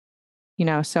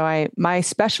 So my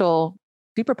special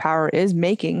superpower is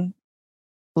making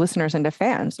listeners into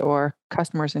fans or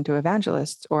customers into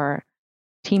evangelists or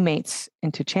teammates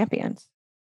into champions,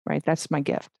 right? That's my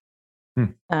gift.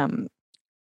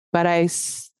 But I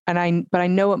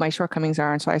know what my shortcomings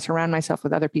are. And so I surround myself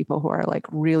with other people who are like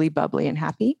really bubbly and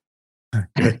happy.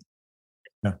 Good.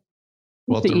 Yeah.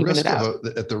 Well,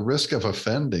 at the risk of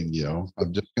offending you,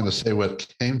 I'm just going to say what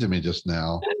came to me just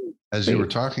now as you were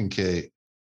talking, Kate.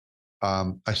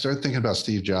 I started thinking about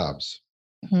Steve Jobs.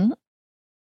 Mm-hmm.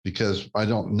 Because I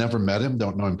never met him,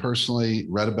 don't know him personally,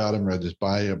 read about him, read his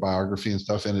biography and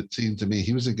stuff. And it seemed to me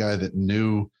he was a guy that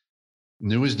knew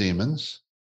his demons,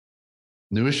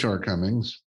 knew his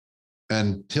shortcomings,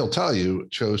 and he'll tell you,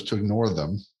 chose to ignore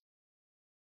them.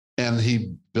 And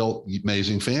he built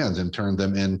amazing fans and turned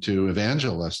them into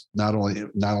evangelists, not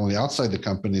only outside the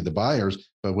company, the buyers,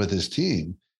 but with his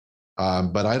team.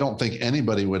 But I don't think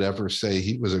anybody would ever say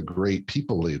he was a great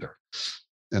people leader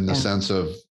in the sense of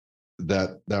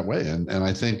that way. And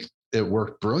I think it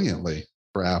worked brilliantly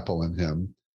for Apple and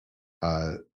him.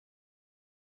 But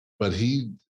I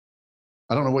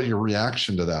don't know what your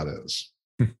reaction to that is.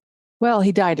 Well,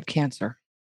 he died of cancer.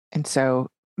 And so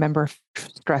remember,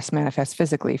 stress manifests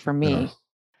physically for me.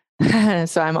 Yeah.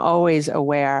 So I'm always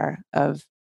aware of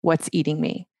what's eating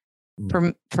me.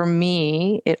 For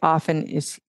me, it often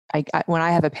is, when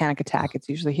I have a panic attack, it's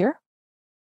usually here.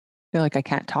 I feel like I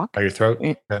can't talk. By your throat?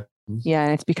 Okay. Yeah,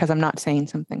 and it's because I'm not saying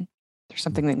something. There's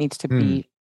something that needs to be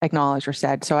acknowledged or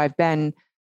said. So I've been,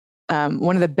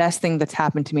 one of the best things that's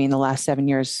happened to me in the last 7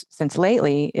 years since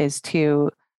lately is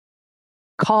to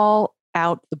call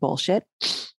out the bullshit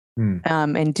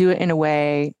and do it in a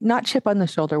way, not chip on the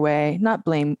shoulder way, not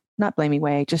blamey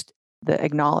way, just the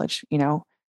acknowledge, I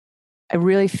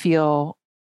really feel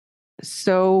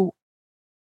so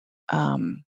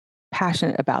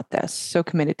passionate about this, so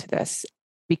committed to this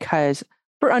because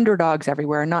for underdogs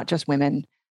everywhere, not just women.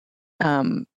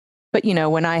 But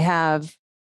when I have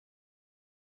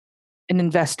an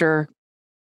investor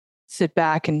sit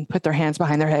back and put their hands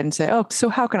behind their head and say, "Oh, so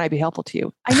how can I be helpful to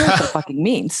you?" I know what that fucking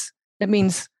means. That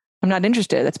means I'm not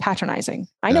interested. That's patronizing.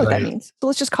 I know what that means. So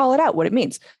let's just call it out what it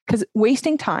means. Because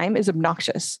wasting time is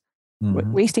obnoxious.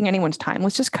 Wasting anyone's time.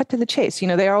 Let's just cut to the chase.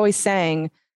 They're always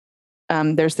saying,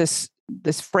 there's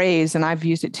this phrase, and I've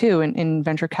used it too in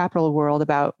venture capital world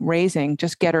about raising,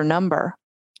 just get her number,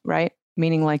 right?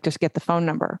 Meaning like just get the phone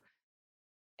number.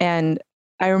 And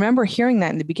I remember hearing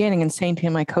that in the beginning and saying to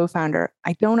him, my co-founder,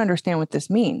 I don't understand what this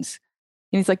means.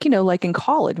 And he's like, like in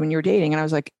college when you're dating. And I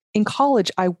was like, in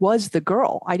college, I was the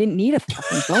girl. I didn't need a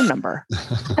fucking phone number.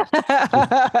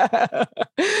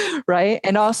 Right.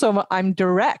 And also I'm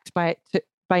direct by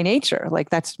nature. Like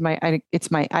that's I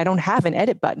don't have an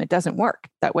edit button. It doesn't work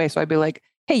that way. So I'd be like,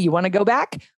 hey, you want to go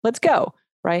back? Let's go.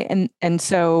 Right. And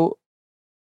so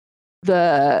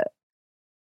the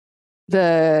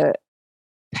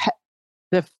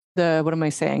what am I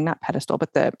saying? Not pedestal,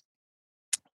 but the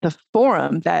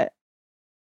forum that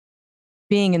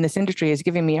being in this industry is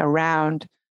giving me around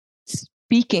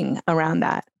speaking around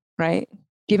that, right?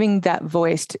 Giving that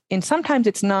voice and sometimes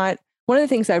it's not. One of the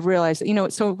things I've realized,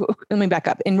 so let me back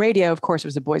up. In radio, of course, it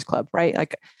was a boys' club, right?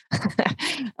 Like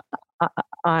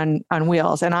on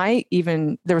wheels.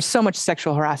 And there was so much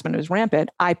sexual harassment. It was rampant.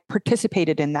 I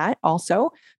participated in that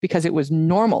also because it was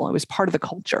normal. It was part of the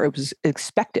culture. It was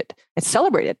expected. It's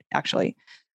celebrated, actually.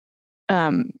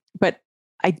 But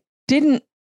I didn't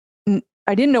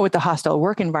know what the hostile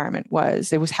work environment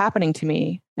was. It was happening to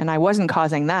me and I wasn't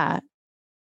causing that.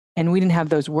 And we didn't have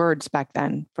those words back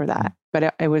then for that.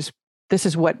 But this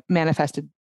is what manifested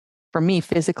for me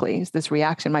physically, is this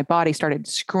reaction. My body started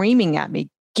screaming at me,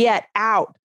 get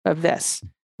out of this.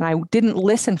 And I didn't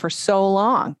listen for so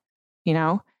long,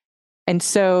 And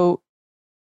so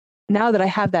now that I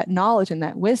have that knowledge and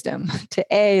that wisdom to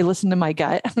listen to my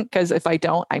gut, because if I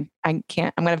don't, I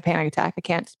can't, I'm going to have a panic attack. I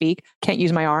can't speak, can't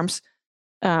use my arms.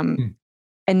 And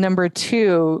number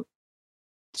two,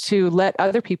 to let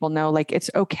other people know, like, it's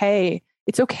okay.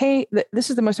 It's okay. This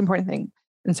is the most important thing.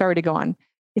 And sorry to go on.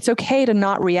 It's okay to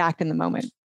not react in the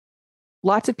moment.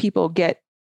 Lots of people get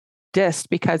dissed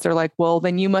because they're like, well,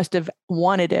 then you must have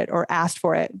wanted it or asked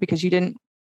for it because you didn't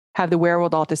have the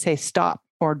wherewithal to say stop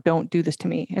or don't do this to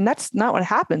me. And that's not what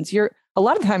happens. A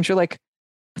lot of times you're like,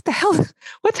 what the hell?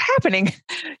 What's happening?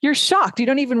 You're shocked. You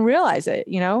don't even realize it,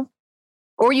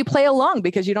 or you play along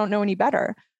because you don't know any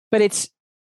better. But it's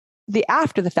the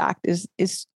after the fact is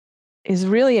is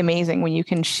really amazing when you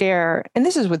can share, and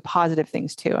this is with positive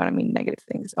things too. I don't mean negative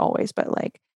things always, but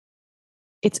like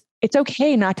it's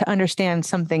okay not to understand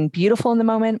something beautiful in the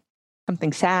moment,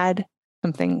 something sad,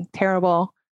 something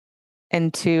terrible,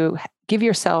 and to give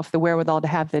yourself the wherewithal to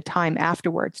have the time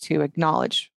afterwards to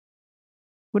acknowledge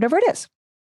whatever it is.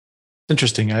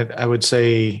 Interesting. I would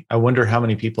say, I wonder how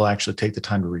many people actually take the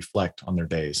time to reflect on their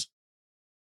days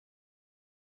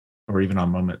or even on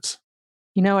moments.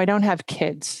 You know, I don't have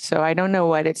kids, so I don't know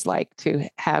what it's like to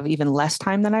have even less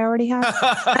time than I already have.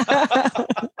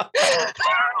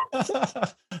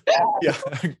 Yeah,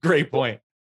 great point.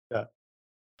 Yeah.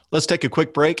 Let's take a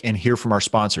quick break and hear from our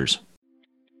sponsors.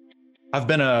 I've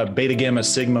been a Beta Gamma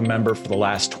Sigma member for the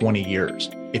last 20 years.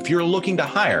 If you're looking to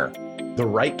hire, the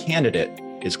right candidate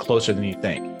is closer than you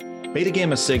think. Beta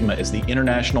Gamma Sigma is the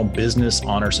International Business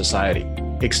Honor Society,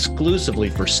 exclusively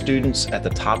for students at the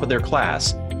top of their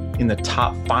class in the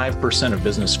top 5% of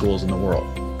business schools in the world.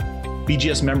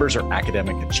 BGS members are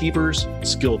academic achievers,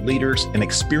 skilled leaders, and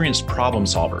experienced problem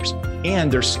solvers,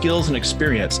 and their skills and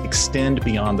experience extend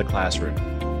beyond the classroom.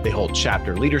 They hold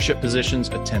chapter leadership positions,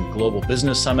 attend global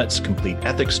business summits, complete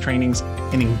ethics trainings,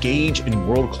 and engage in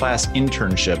world-class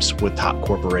internships with top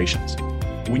corporations.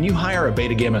 When you hire a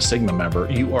Beta Gamma Sigma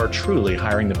member, you are truly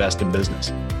hiring the best in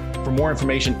business. For more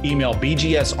information, email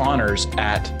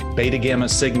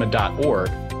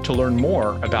bgshonors@betagammasigma.org to learn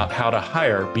more about how to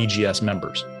hire BGS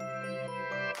members.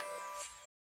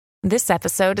 This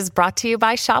episode is brought to you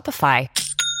by Shopify.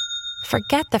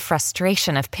 Forget the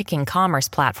frustration of picking commerce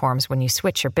platforms when you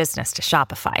switch your business to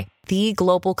Shopify, the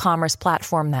global commerce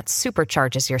platform that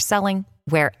supercharges your selling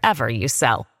wherever you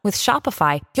sell. With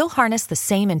Shopify, you'll harness the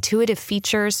same intuitive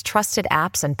features, trusted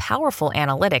apps, and powerful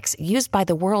analytics used by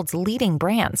the world's leading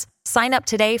brands. Sign up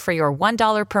today for your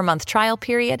 $1 per month trial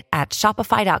period at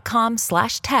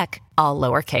shopify.com/tech, all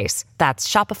lowercase. That's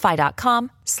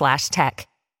shopify.com/tech.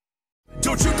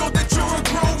 Don't you know that you're a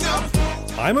grown-up?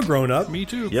 I'm a grown-up. Me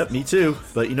too. Yep, me too.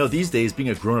 But you know, these days, being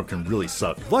a grown-up can really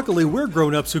suck. Luckily, we're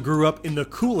grown-ups who grew up in the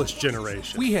coolest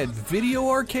generation. We had video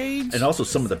arcades. And also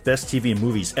some of the best TV and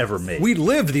movies ever made. We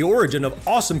lived the origin of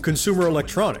awesome consumer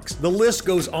electronics. The list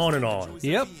goes on and on.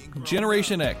 Yep,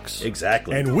 Generation X.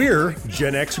 Exactly. And we're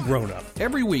Gen X grown-up.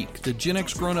 Every week, the Gen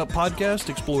X Grown Up podcast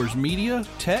explores media,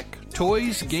 tech,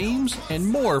 toys, games, and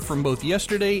more from both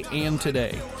yesterday and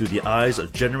today. Through the eyes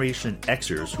of Generation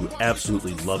Xers who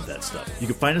absolutely love that stuff. You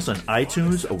can find us on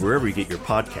iTunes or wherever you get your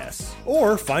podcasts.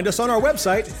 Or find us on our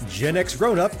website,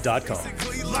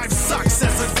 genxgrownup.com. Life sucks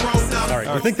as a grown-up. All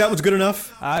right, you think that was good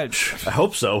enough? I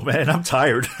hope so, man. I'm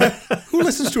tired. Who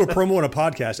listens to a promo on a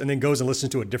podcast and then goes and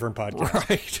listens to a different podcast?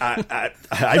 Right.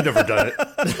 I've never done it.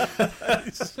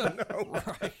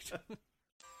 Right.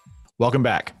 Welcome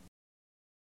back.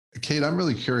 Kate, I'm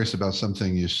really curious about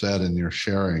something you said in your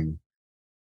sharing.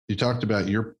 You talked about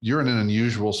you're in an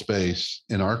unusual space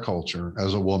in our culture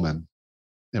as a woman,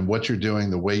 and what you're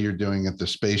doing, the way you're doing it, the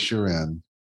space you're in.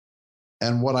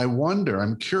 And what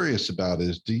I'm curious about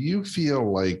is, do you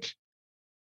feel like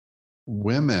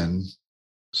women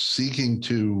seeking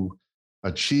to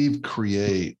achieve,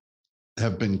 create,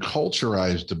 have been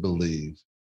culturized to believe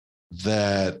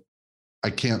that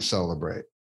I can't celebrate,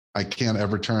 I can't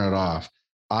ever turn it off,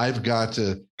 I've got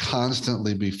to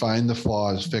constantly find the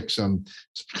flaws, fix them,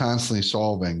 constantly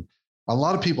solving. A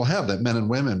lot of people have that, men and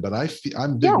women, but I'm big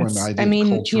on the idea of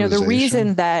culturalization. The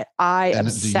reason that I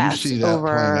obsess do you see that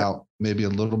over playing out maybe a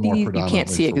little more predominantly? You can't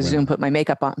see it because Zoom put my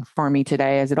makeup on for me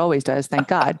today, as it always does, thank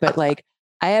God. But like,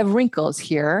 I have wrinkles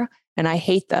here and I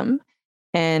hate them.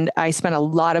 And I spend a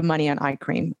lot of money on eye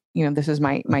cream. This is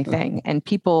my thing. And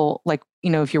people like,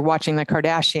 if you're watching the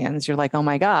Kardashians, you're like, oh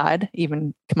my God,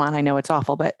 come on, I know it's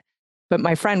awful. But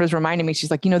my friend was reminding me, she's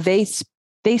like, they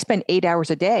spend 8 hours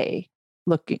a day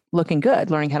looking good,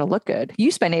 learning how to look good.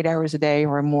 You spend 8 hours a day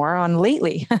or more on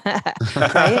Lately, right?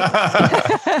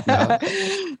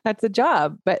 That's a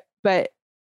job. But,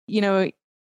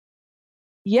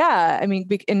 yeah, I mean,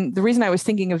 and the reason I was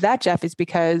thinking of that, Jeff, is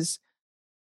because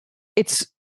it's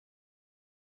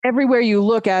everywhere you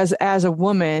look as a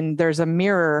woman, there's a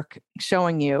mirror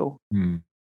showing you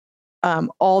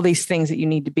all these things that you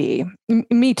need to be.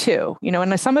 Me too,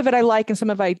 and some of it I like and some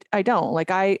of it I don't.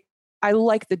 Like I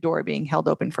like the door being held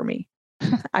open for me.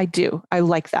 I do. I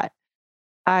like that.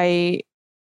 I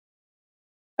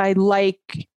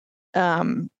like,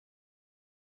 I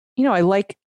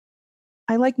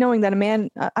like knowing that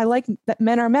I like that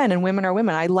men are men and women are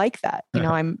women. I like that.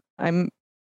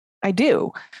 I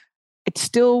do. It's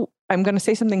still, I'm going to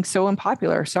say something so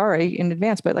unpopular, sorry in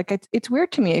advance, but like, it's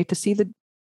weird to me to see the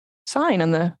sign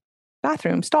on the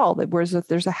bathroom stall that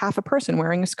there's a half a person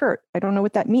wearing a skirt. I don't know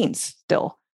what that means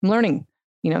still. I'm learning,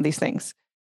 these things.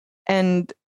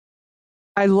 And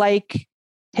I like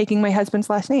taking my husband's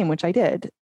last name, which I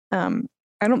did.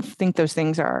 I don't think those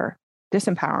things are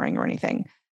disempowering or anything.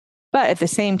 But at the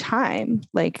same time,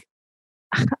 like,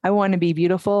 I want to be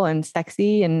beautiful and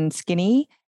sexy and skinny.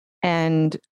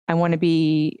 And I want to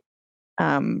be,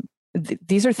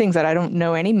 these are things that I don't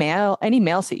know any male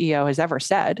CEO has ever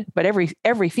said, but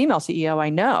every female CEO I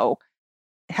know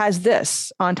has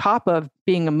this on top of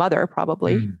being a mother,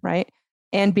 probably, right?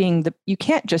 And being you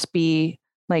can't just be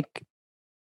like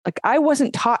I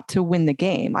wasn't taught to win the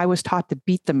game. I was taught to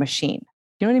beat the machine.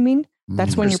 You know what I mean?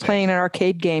 That's when you're playing an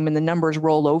arcade game and the numbers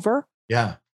roll over.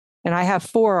 Yeah. And I have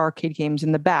 4 arcade games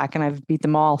in the back and I've beat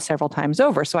them all several times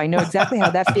over. So I know exactly how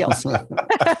that feels.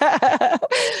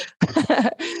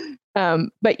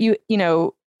 But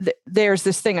there's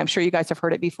this thing, I'm sure you guys have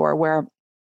heard it before, where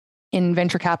in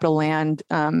venture capital land,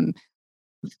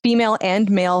 female and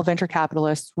male venture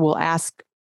capitalists will ask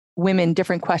women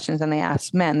different questions than they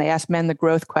ask men. They ask men the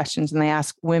growth questions and they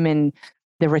ask women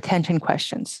the retention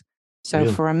questions. So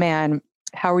really? For a man,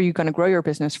 how are you going to grow your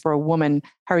business? For a woman,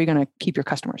 how are you going to keep your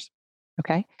customers?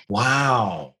 Okay.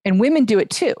 Wow. And women do it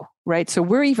too, right? So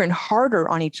we're even harder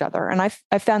on each other. And I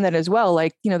found that as well.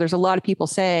 Like, there's a lot of people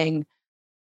saying,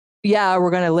 yeah,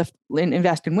 we're going to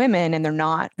invest in women, and they're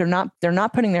not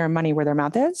putting their money where their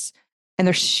mouth is, and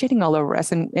they're shitting all over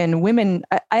us. And women,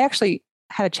 I actually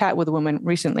had a chat with a woman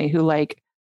recently who fucked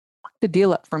the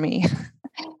deal up for me.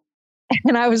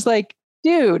 And I was like,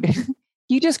 dude,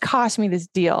 you just cost me this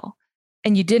deal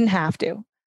and you didn't have to.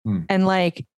 And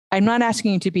I'm not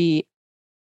asking you to be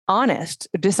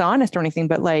dishonest or anything,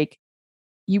 but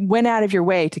you went out of your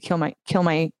way to kill my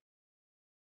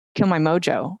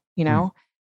mojo,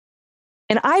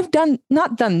 And I've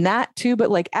not done that too,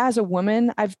 but as a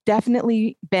woman, I've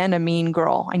definitely been a mean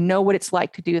girl. I know what it's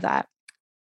like to do that.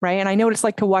 Right. And I know what it's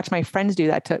like to watch my friends do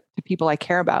that to people I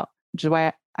care about, which is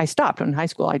why I stopped in high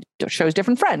school. I chose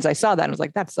different friends. I saw that and was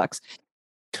like, that sucks.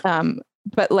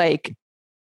 But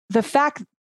the fact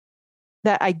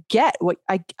that I get what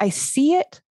I see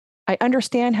it, I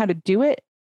understand how to do it.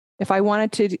 If I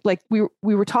wanted to,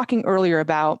 we were talking earlier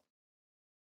about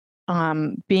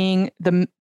being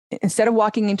instead of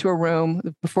walking into a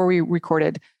room before we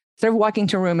recorded, instead of walking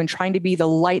to a room and trying to be the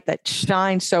light that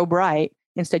shines so bright,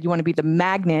 instead you want to be the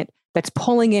magnet that's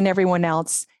pulling in everyone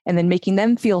else and then making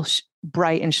them feel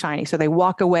bright and shiny. So they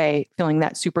walk away feeling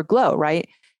that super glow, right?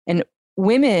 And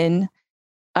women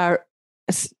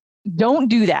don't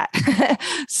do that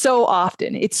so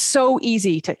often. It's so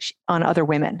easy on other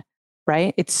women,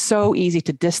 right? It's so easy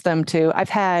to diss them too. I've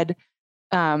had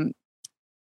a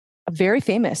very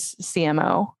famous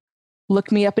CMO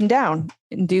look me up and down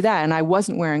and do that. And I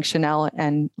wasn't wearing Chanel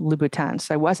and Louboutins.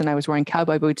 I was wearing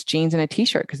cowboy boots, jeans, and a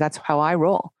t-shirt because that's how I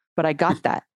roll. But I got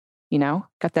that,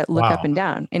 got that look up and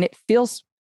down. And it feels,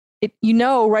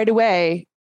 right away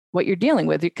what you're dealing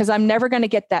with, because I'm never going to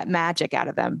get that magic out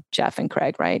of them, Jeff and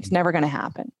Craig, right? It's never going to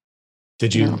happen.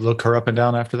 Did you look her up and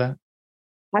down after that?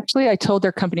 Actually, I told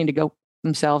their company to go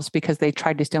themselves because they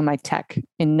tried to steal my tech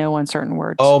in no uncertain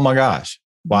words. Oh my gosh.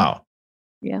 Wow.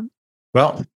 Yeah.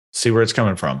 Well, see where it's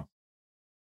coming from.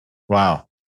 Wow.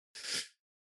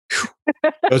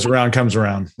 Goes around, comes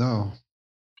around. No.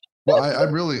 Well,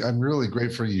 I'm really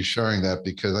grateful for you sharing that,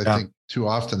 because I think too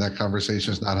often that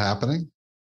conversation is not happening.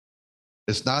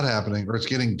 It's not happening, or it's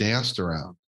getting danced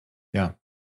around. Yeah.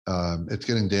 It's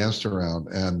getting danced around.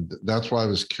 And that's why I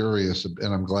was curious,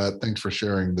 and I'm glad. Thanks for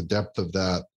sharing the depth of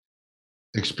that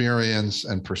experience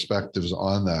and perspectives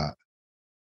on that.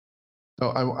 So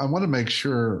I want to make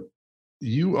sure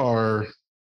you are,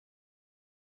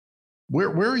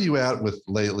 where are you at with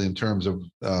lately in terms of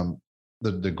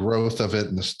the growth of it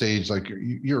and the stage? Like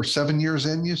you're 7 years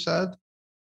in, you said?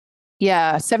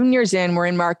 Yeah, 7 years in. We're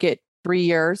in market 3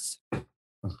 years.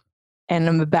 And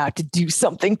I'm about to do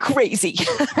something crazy.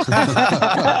 Well,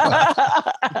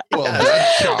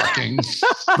 that's shocking.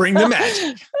 Bring the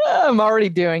magic. I'm already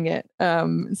doing it.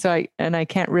 So I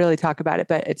can't really talk about it,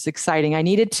 but it's exciting. I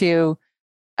needed to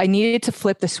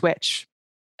flip the switch.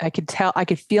 I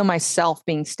could feel myself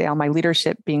being stale, my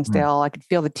leadership being stale. I could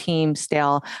feel the team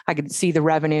stale. I could see the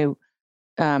revenue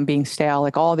being stale,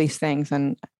 like all these things.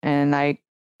 And I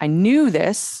knew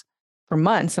this for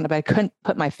months, but I couldn't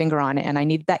put my finger on it. And I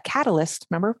needed that catalyst.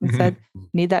 Remember, we said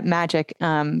need that magic.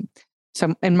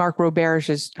 So in Mark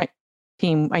Roberge's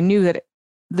team, I knew that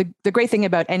the great thing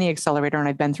about any accelerator, and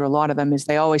I've been through a lot of them, is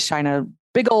they always shine a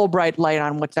big old bright light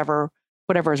on whatever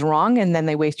is wrong, and then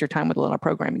they waste your time with a little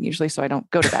programming usually. So I don't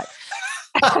go to that.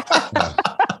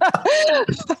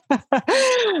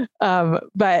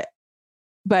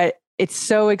 But it's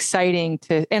so exciting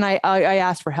and I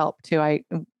asked for help too.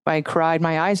 I cried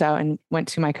my eyes out and went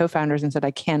to my co-founders and said,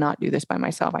 I cannot do this by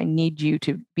myself. I need you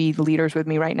to be the leaders with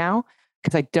me right now.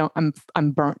 Cause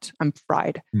I'm burnt. I'm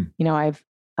fried. You know, I've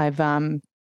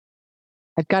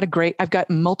got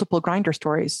multiple grinder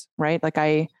stories, right? Like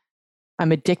I'm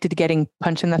addicted to getting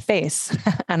punched in the face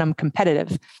and I'm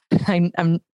competitive. I'm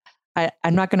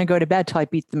not going to go to bed till I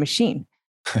beat the machine.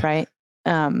 Right.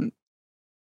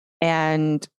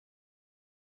 And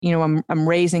you know, I'm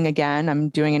raising again. I'm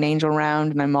doing an angel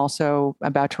round, and I'm also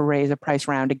about to raise a price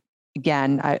round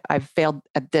again. I've failed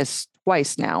at this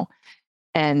twice now,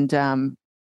 and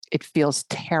it feels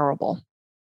terrible.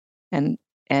 And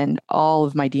all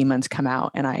of my demons come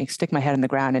out, and I stick my head in the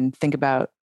ground and think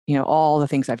about, you know, all the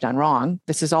things I've done wrong.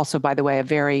 This is also, by the way, a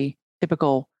very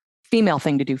typical female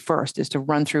thing to do first, is to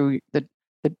run through the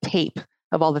tape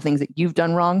of all the things that you've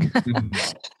done wrong.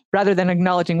 Rather than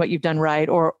acknowledging what you've done right,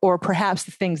 or perhaps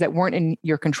the things that weren't in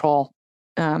your control.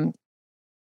 And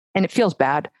it feels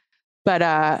bad, but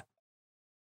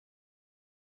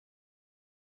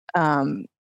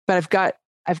I've got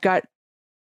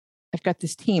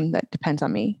this team that depends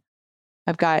on me.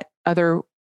 I've got other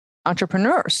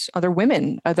entrepreneurs, other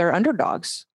women, other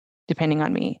underdogs depending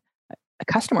on me,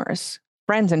 customers,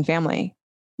 friends, and family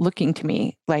looking to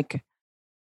me. Like,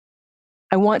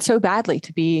 I want so badly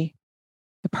to be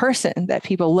the person that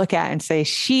people look at and say,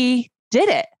 she did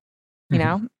it, you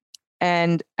know?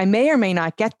 And I may or may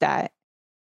not get that.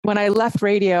 When I left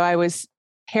radio, I was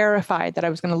terrified that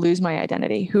I was going to lose my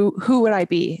identity. Who would I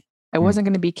be? I wasn't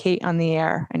going to be Kate on the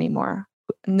air anymore.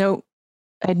 I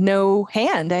had no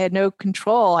hand. I had no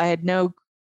control. I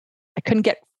couldn't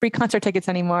get free concert tickets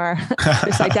anymore.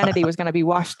 This identity was going to be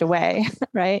washed away.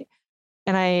 Right.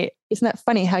 And isn't that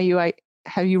funny how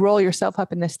you roll yourself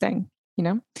up in this thing, you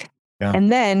know? Yeah.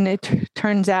 And then it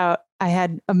turns out I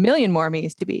had a million more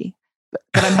me's to be,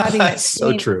 but I'm having that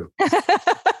so true.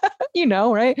 You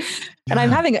know, right? Yeah. And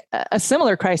I'm having a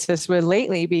similar crisis with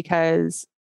Lately, because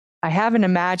I haven't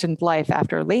imagined life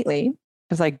after Lately.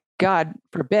 It's like, God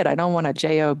forbid, I don't want a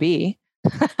job.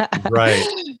 Right.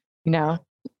 You know.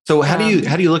 So how do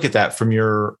you look at that from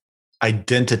your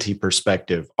identity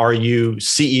perspective? Are you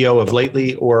CEO of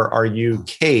Lately, or are you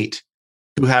Kate,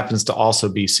 who happens to also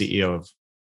be CEO of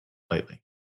Lately?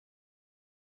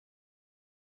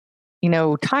 You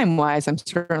know, time-wise, I'm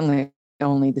certainly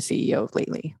only the CEO of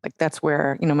Lately. Like, that's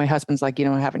where, you know, my husband's like, you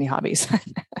don't have any hobbies. Which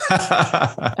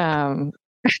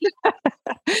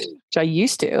I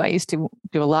used to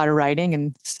do a lot of writing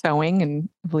and sewing, and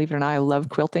believe it or not, I love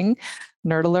quilting.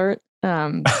 Nerd alert.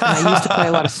 And I used to play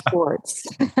a lot of sports.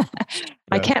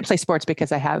 I can't play sports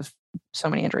because I have so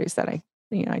many injuries that I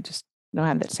just don't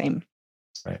have that same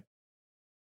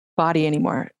body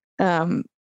anymore.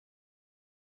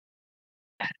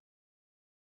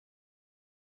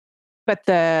 But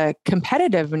the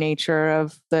competitive nature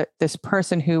of this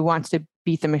person who wants to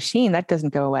beat the machine, that doesn't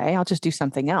go away. I'll just do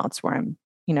something else where I'm,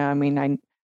 you know, I mean,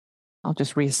 I'll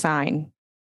just reassign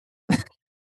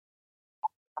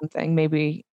something.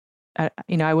 Maybe,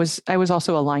 you know, I was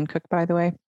also a line cook, by the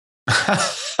way,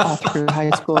 all through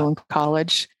high school and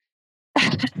college.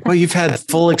 Well, you've had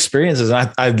full experiences.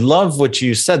 And I love what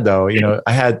you said, though. You know,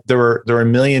 there were a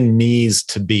million me's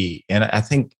to be. And I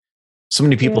think so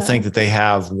many people think that they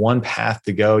have one path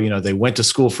to go. You know, they went to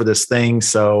school for this thing,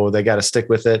 so they got to stick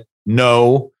with it.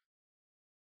 No,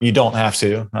 you don't have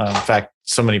to. In fact,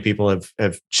 so many people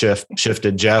have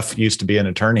shifted. Jeff used to be an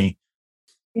attorney.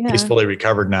 Yeah. He's fully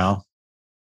recovered now.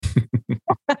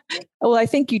 Well, I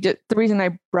think the reason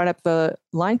I brought up the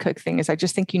line cook thing is I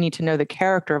just think you need to know the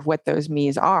character of what those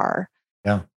me's are.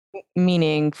 Yeah.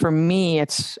 Meaning, for me,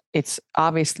 it's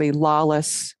obviously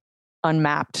lawless,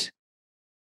 unmapped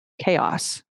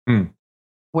chaos,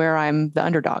 where I'm the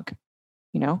underdog.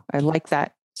 You know, I like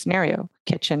that scenario.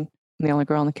 Kitchen, I'm the only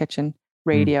girl in the kitchen.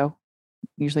 Radio,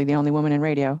 usually the only woman in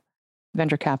radio.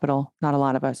 Venture capital, not a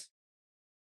lot of us.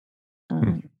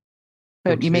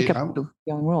 But okay, you make up the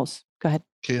young rules. Go ahead.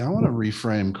 Okay, I want to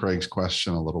reframe Craig's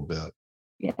question a little bit.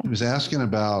 Yeah. He was asking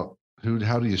about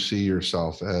how do you see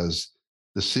yourself as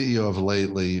the CEO of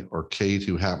Lately, or Kate,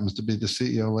 who happens to be the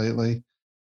CEO lately?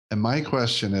 And my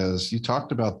question is, you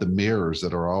talked about the mirrors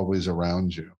that are always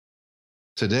around you.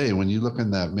 Today, when you look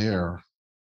in that mirror,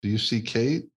 do you see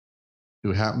Kate,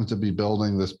 who happens to be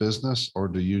building this business, or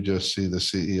do you just see the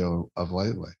CEO of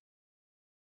Lately?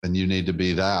 And you need to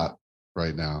be that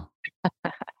right now.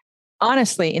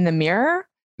 Honestly, in the mirror,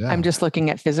 I'm just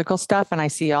looking at physical stuff and I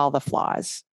see all the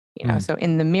flaws. You know, so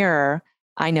in the mirror,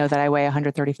 I know that I weigh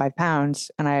 135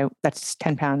 pounds, and that's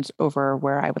 10 pounds over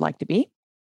where I would like to be,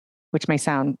 which may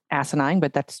sound asinine,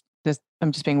 but that's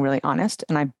I'm just being really honest,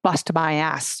 and I bust my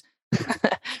ass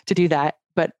to do that.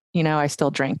 But, I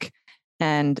still drink,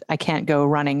 and I can't go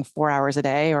running 4 hours a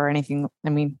day or anything.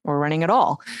 Or running at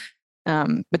all.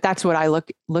 But that's what I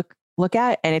look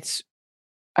at. And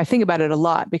I think about it a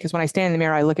lot, because when I stand in the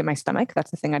mirror, I look at my stomach.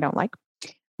 That's the thing I don't like,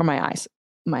 or my eyes,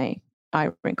 my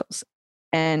eye wrinkles.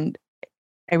 And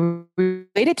I relate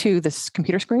it to this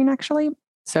computer screen, actually.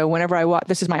 So whenever I walk,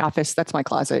 this is my office. That's my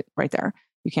closet right there.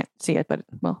 You can't see it, but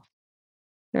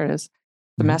there it is.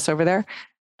 The mess over there.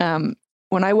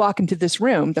 When I walk into this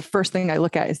room, the first thing I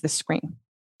look at is this screen.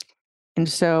 And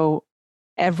so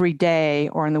every day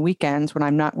or on the weekends when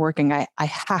I'm not working, I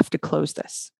have to close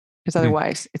this, because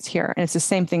otherwise it's here. And it's the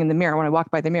same thing in the mirror. When I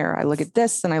walk by the mirror, I look at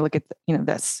this and I look at,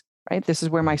 this, right? This is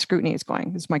where my scrutiny is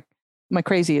going. This is my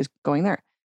crazy is going there.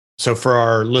 So for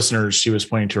our listeners, she was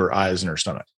pointing to her eyes and her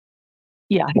stomach.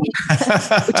 Yeah.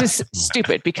 Which is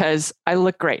stupid, because I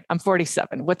look great. I'm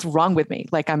 47. What's wrong with me?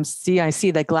 Like I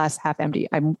see the glass half empty.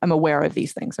 I'm aware of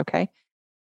these things. Okay.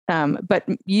 But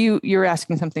you're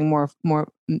asking something more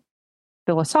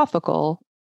philosophical.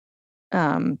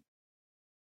 And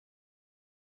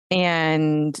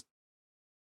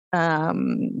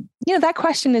that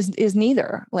question is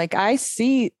neither. Like I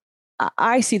see the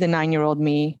 9-year-old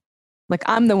me. Like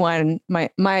I'm the one,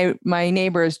 my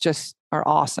neighbors just are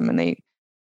awesome. And they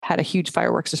had a huge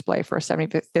fireworks display for a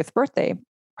 75th birthday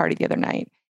party the other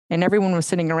night. And everyone was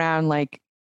sitting around like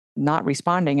not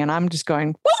responding. And I'm just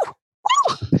going, woo,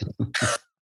 woo.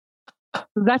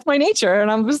 That's my nature. And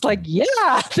I'm just like,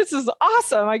 yeah, this is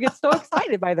awesome. I get so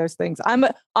excited by those things. I'm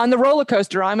on the roller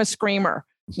coaster. I'm a screamer,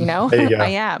 I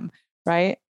am.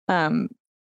 Right. And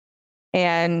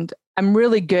I'm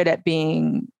really good at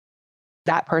being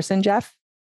that person, Jeff.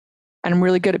 And I'm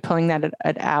really good at pulling that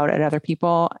out at other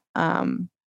people.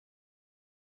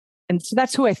 And so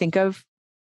that's who I think of,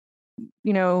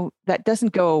 that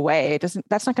doesn't go away.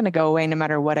 That's not going to go away no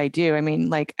matter what I do. I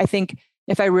think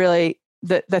if I really,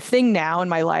 the thing now in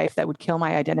my life that would kill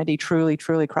my identity, truly,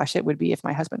 truly crush it, would be if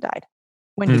my husband died,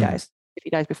 when he dies, if he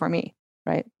dies before me,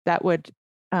 right? That would,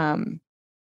 boy,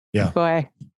 I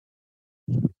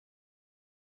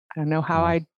don't know how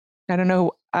I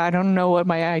don't know what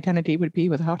my identity would be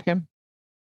without him.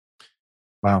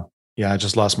 Wow. Yeah. I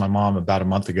just lost my mom about a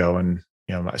month ago, and,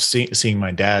 seeing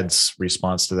my dad's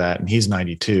response to that, and he's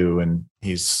 92, and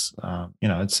he's,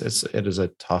 it is a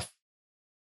tough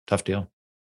deal.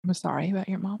 I'm sorry about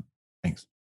your mom. Thanks.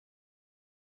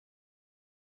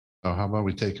 Oh, how about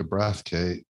we take a breath,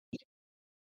 Kate?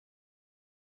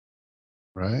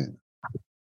 Right?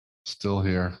 Still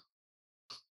here.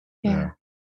 Yeah.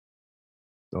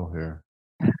 Still here.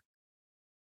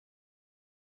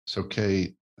 So,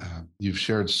 Kate, you've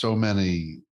shared so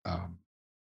many,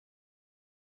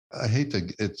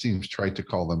 it seems trite to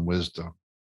call them wisdom.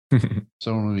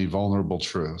 So many vulnerable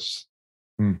truths.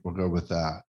 We'll go with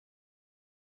that.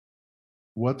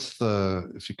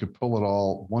 If you could pull it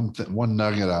all, one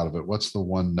nugget out of it, what's the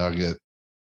one nugget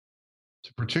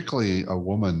to particularly a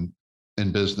woman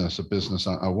in business,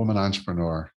 a woman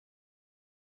entrepreneur?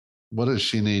 What does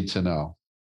she need to know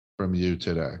from you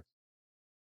today?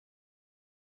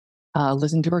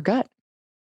 Listen to her gut.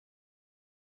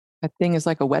 That thing is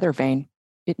like a weather vane.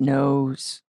 It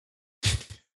knows.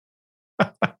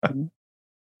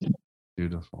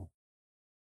 Beautiful.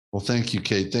 Well, thank you,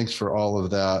 Kate. Thanks for all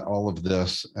of that, all of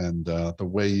this, and the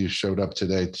way you showed up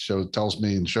today tells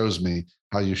me and shows me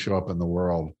how you show up in the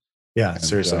world. Yeah, and,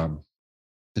 seriously.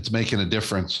 It's making a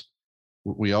difference.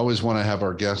 We always want to have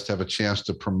our guests have a chance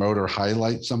to promote or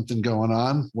highlight something going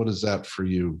on. What is that for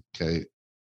you, Kate?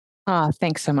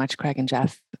 Thanks so much, Craig and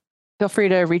Jeff. Feel free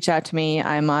to reach out to me.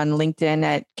 I'm on LinkedIn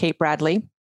at Kate Bradley,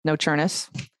 no Chernus.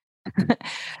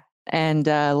 And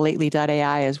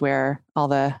lately.ai is where all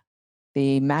the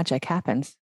magic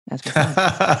happens. As we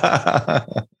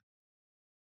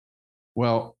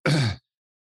Well, I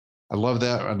love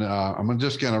that. And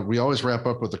we always wrap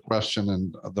up with a question.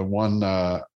 And the one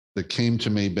that came to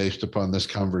me based upon this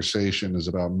conversation is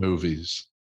about movies.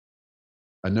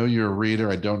 I know you're a reader.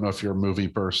 I don't know if you're a movie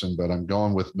person, but I'm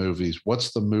going with movies.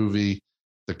 What's the movie,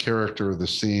 the character, the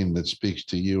scene that speaks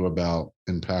to you about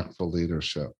impactful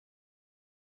leadership?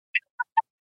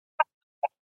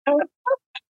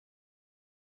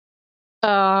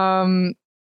 I'm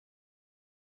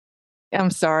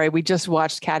sorry. We just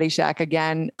watched Caddyshack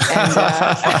again. And,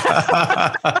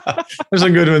 there's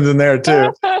some good ones in there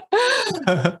too.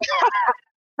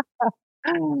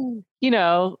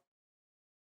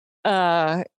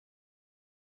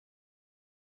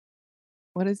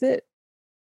 What is it?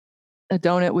 A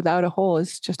donut without a hole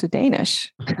is just a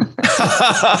Danish.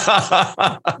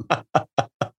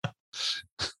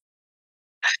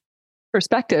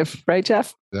 Perspective, right,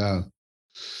 Jeff? Yeah.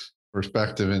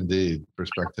 Perspective indeed.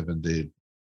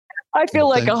 I feel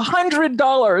Well, like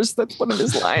 $100. That's one of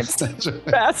his lines. That's right.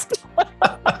 Best.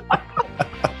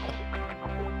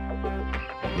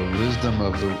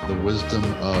 The wisdom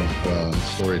of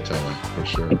storytelling, for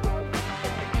sure.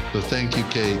 So thank you,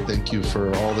 Kate. Thank you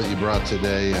for all that you brought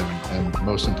today, and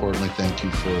most importantly, thank you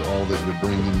for all that you're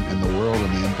bringing in the world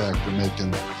and the impact you're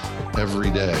making every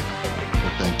day. So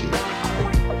thank you.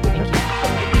 Thank you.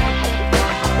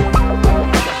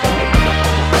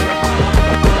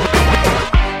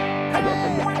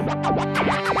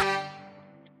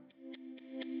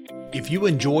 If you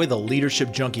enjoy the Leadership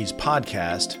Junkies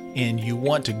podcast and you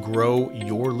want to grow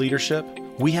your leadership,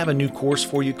 we have a new course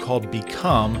for you called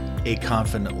Become a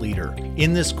Confident Leader.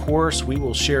 In this course, we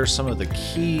will share some of the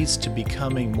keys to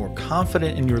becoming more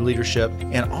confident in your leadership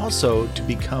and also to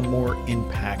become more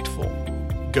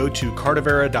impactful. Go to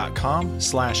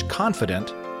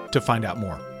cardavera.com/confident to find out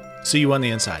more. See you on the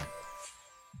inside.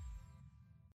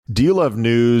 Do you love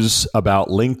news about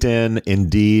LinkedIn,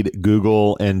 Indeed,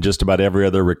 Google, and just about every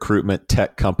other recruitment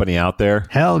tech company out there?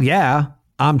 Hell yeah.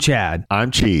 I'm Chad.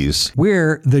 I'm Cheese.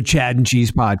 We're the Chad and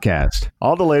Cheese Podcast.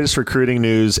 All the latest recruiting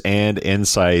news and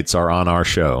insights are on our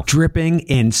show. Dripping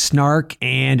in snark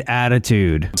and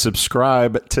attitude.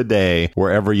 Subscribe today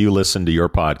wherever you listen to your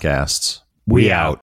podcasts. We out.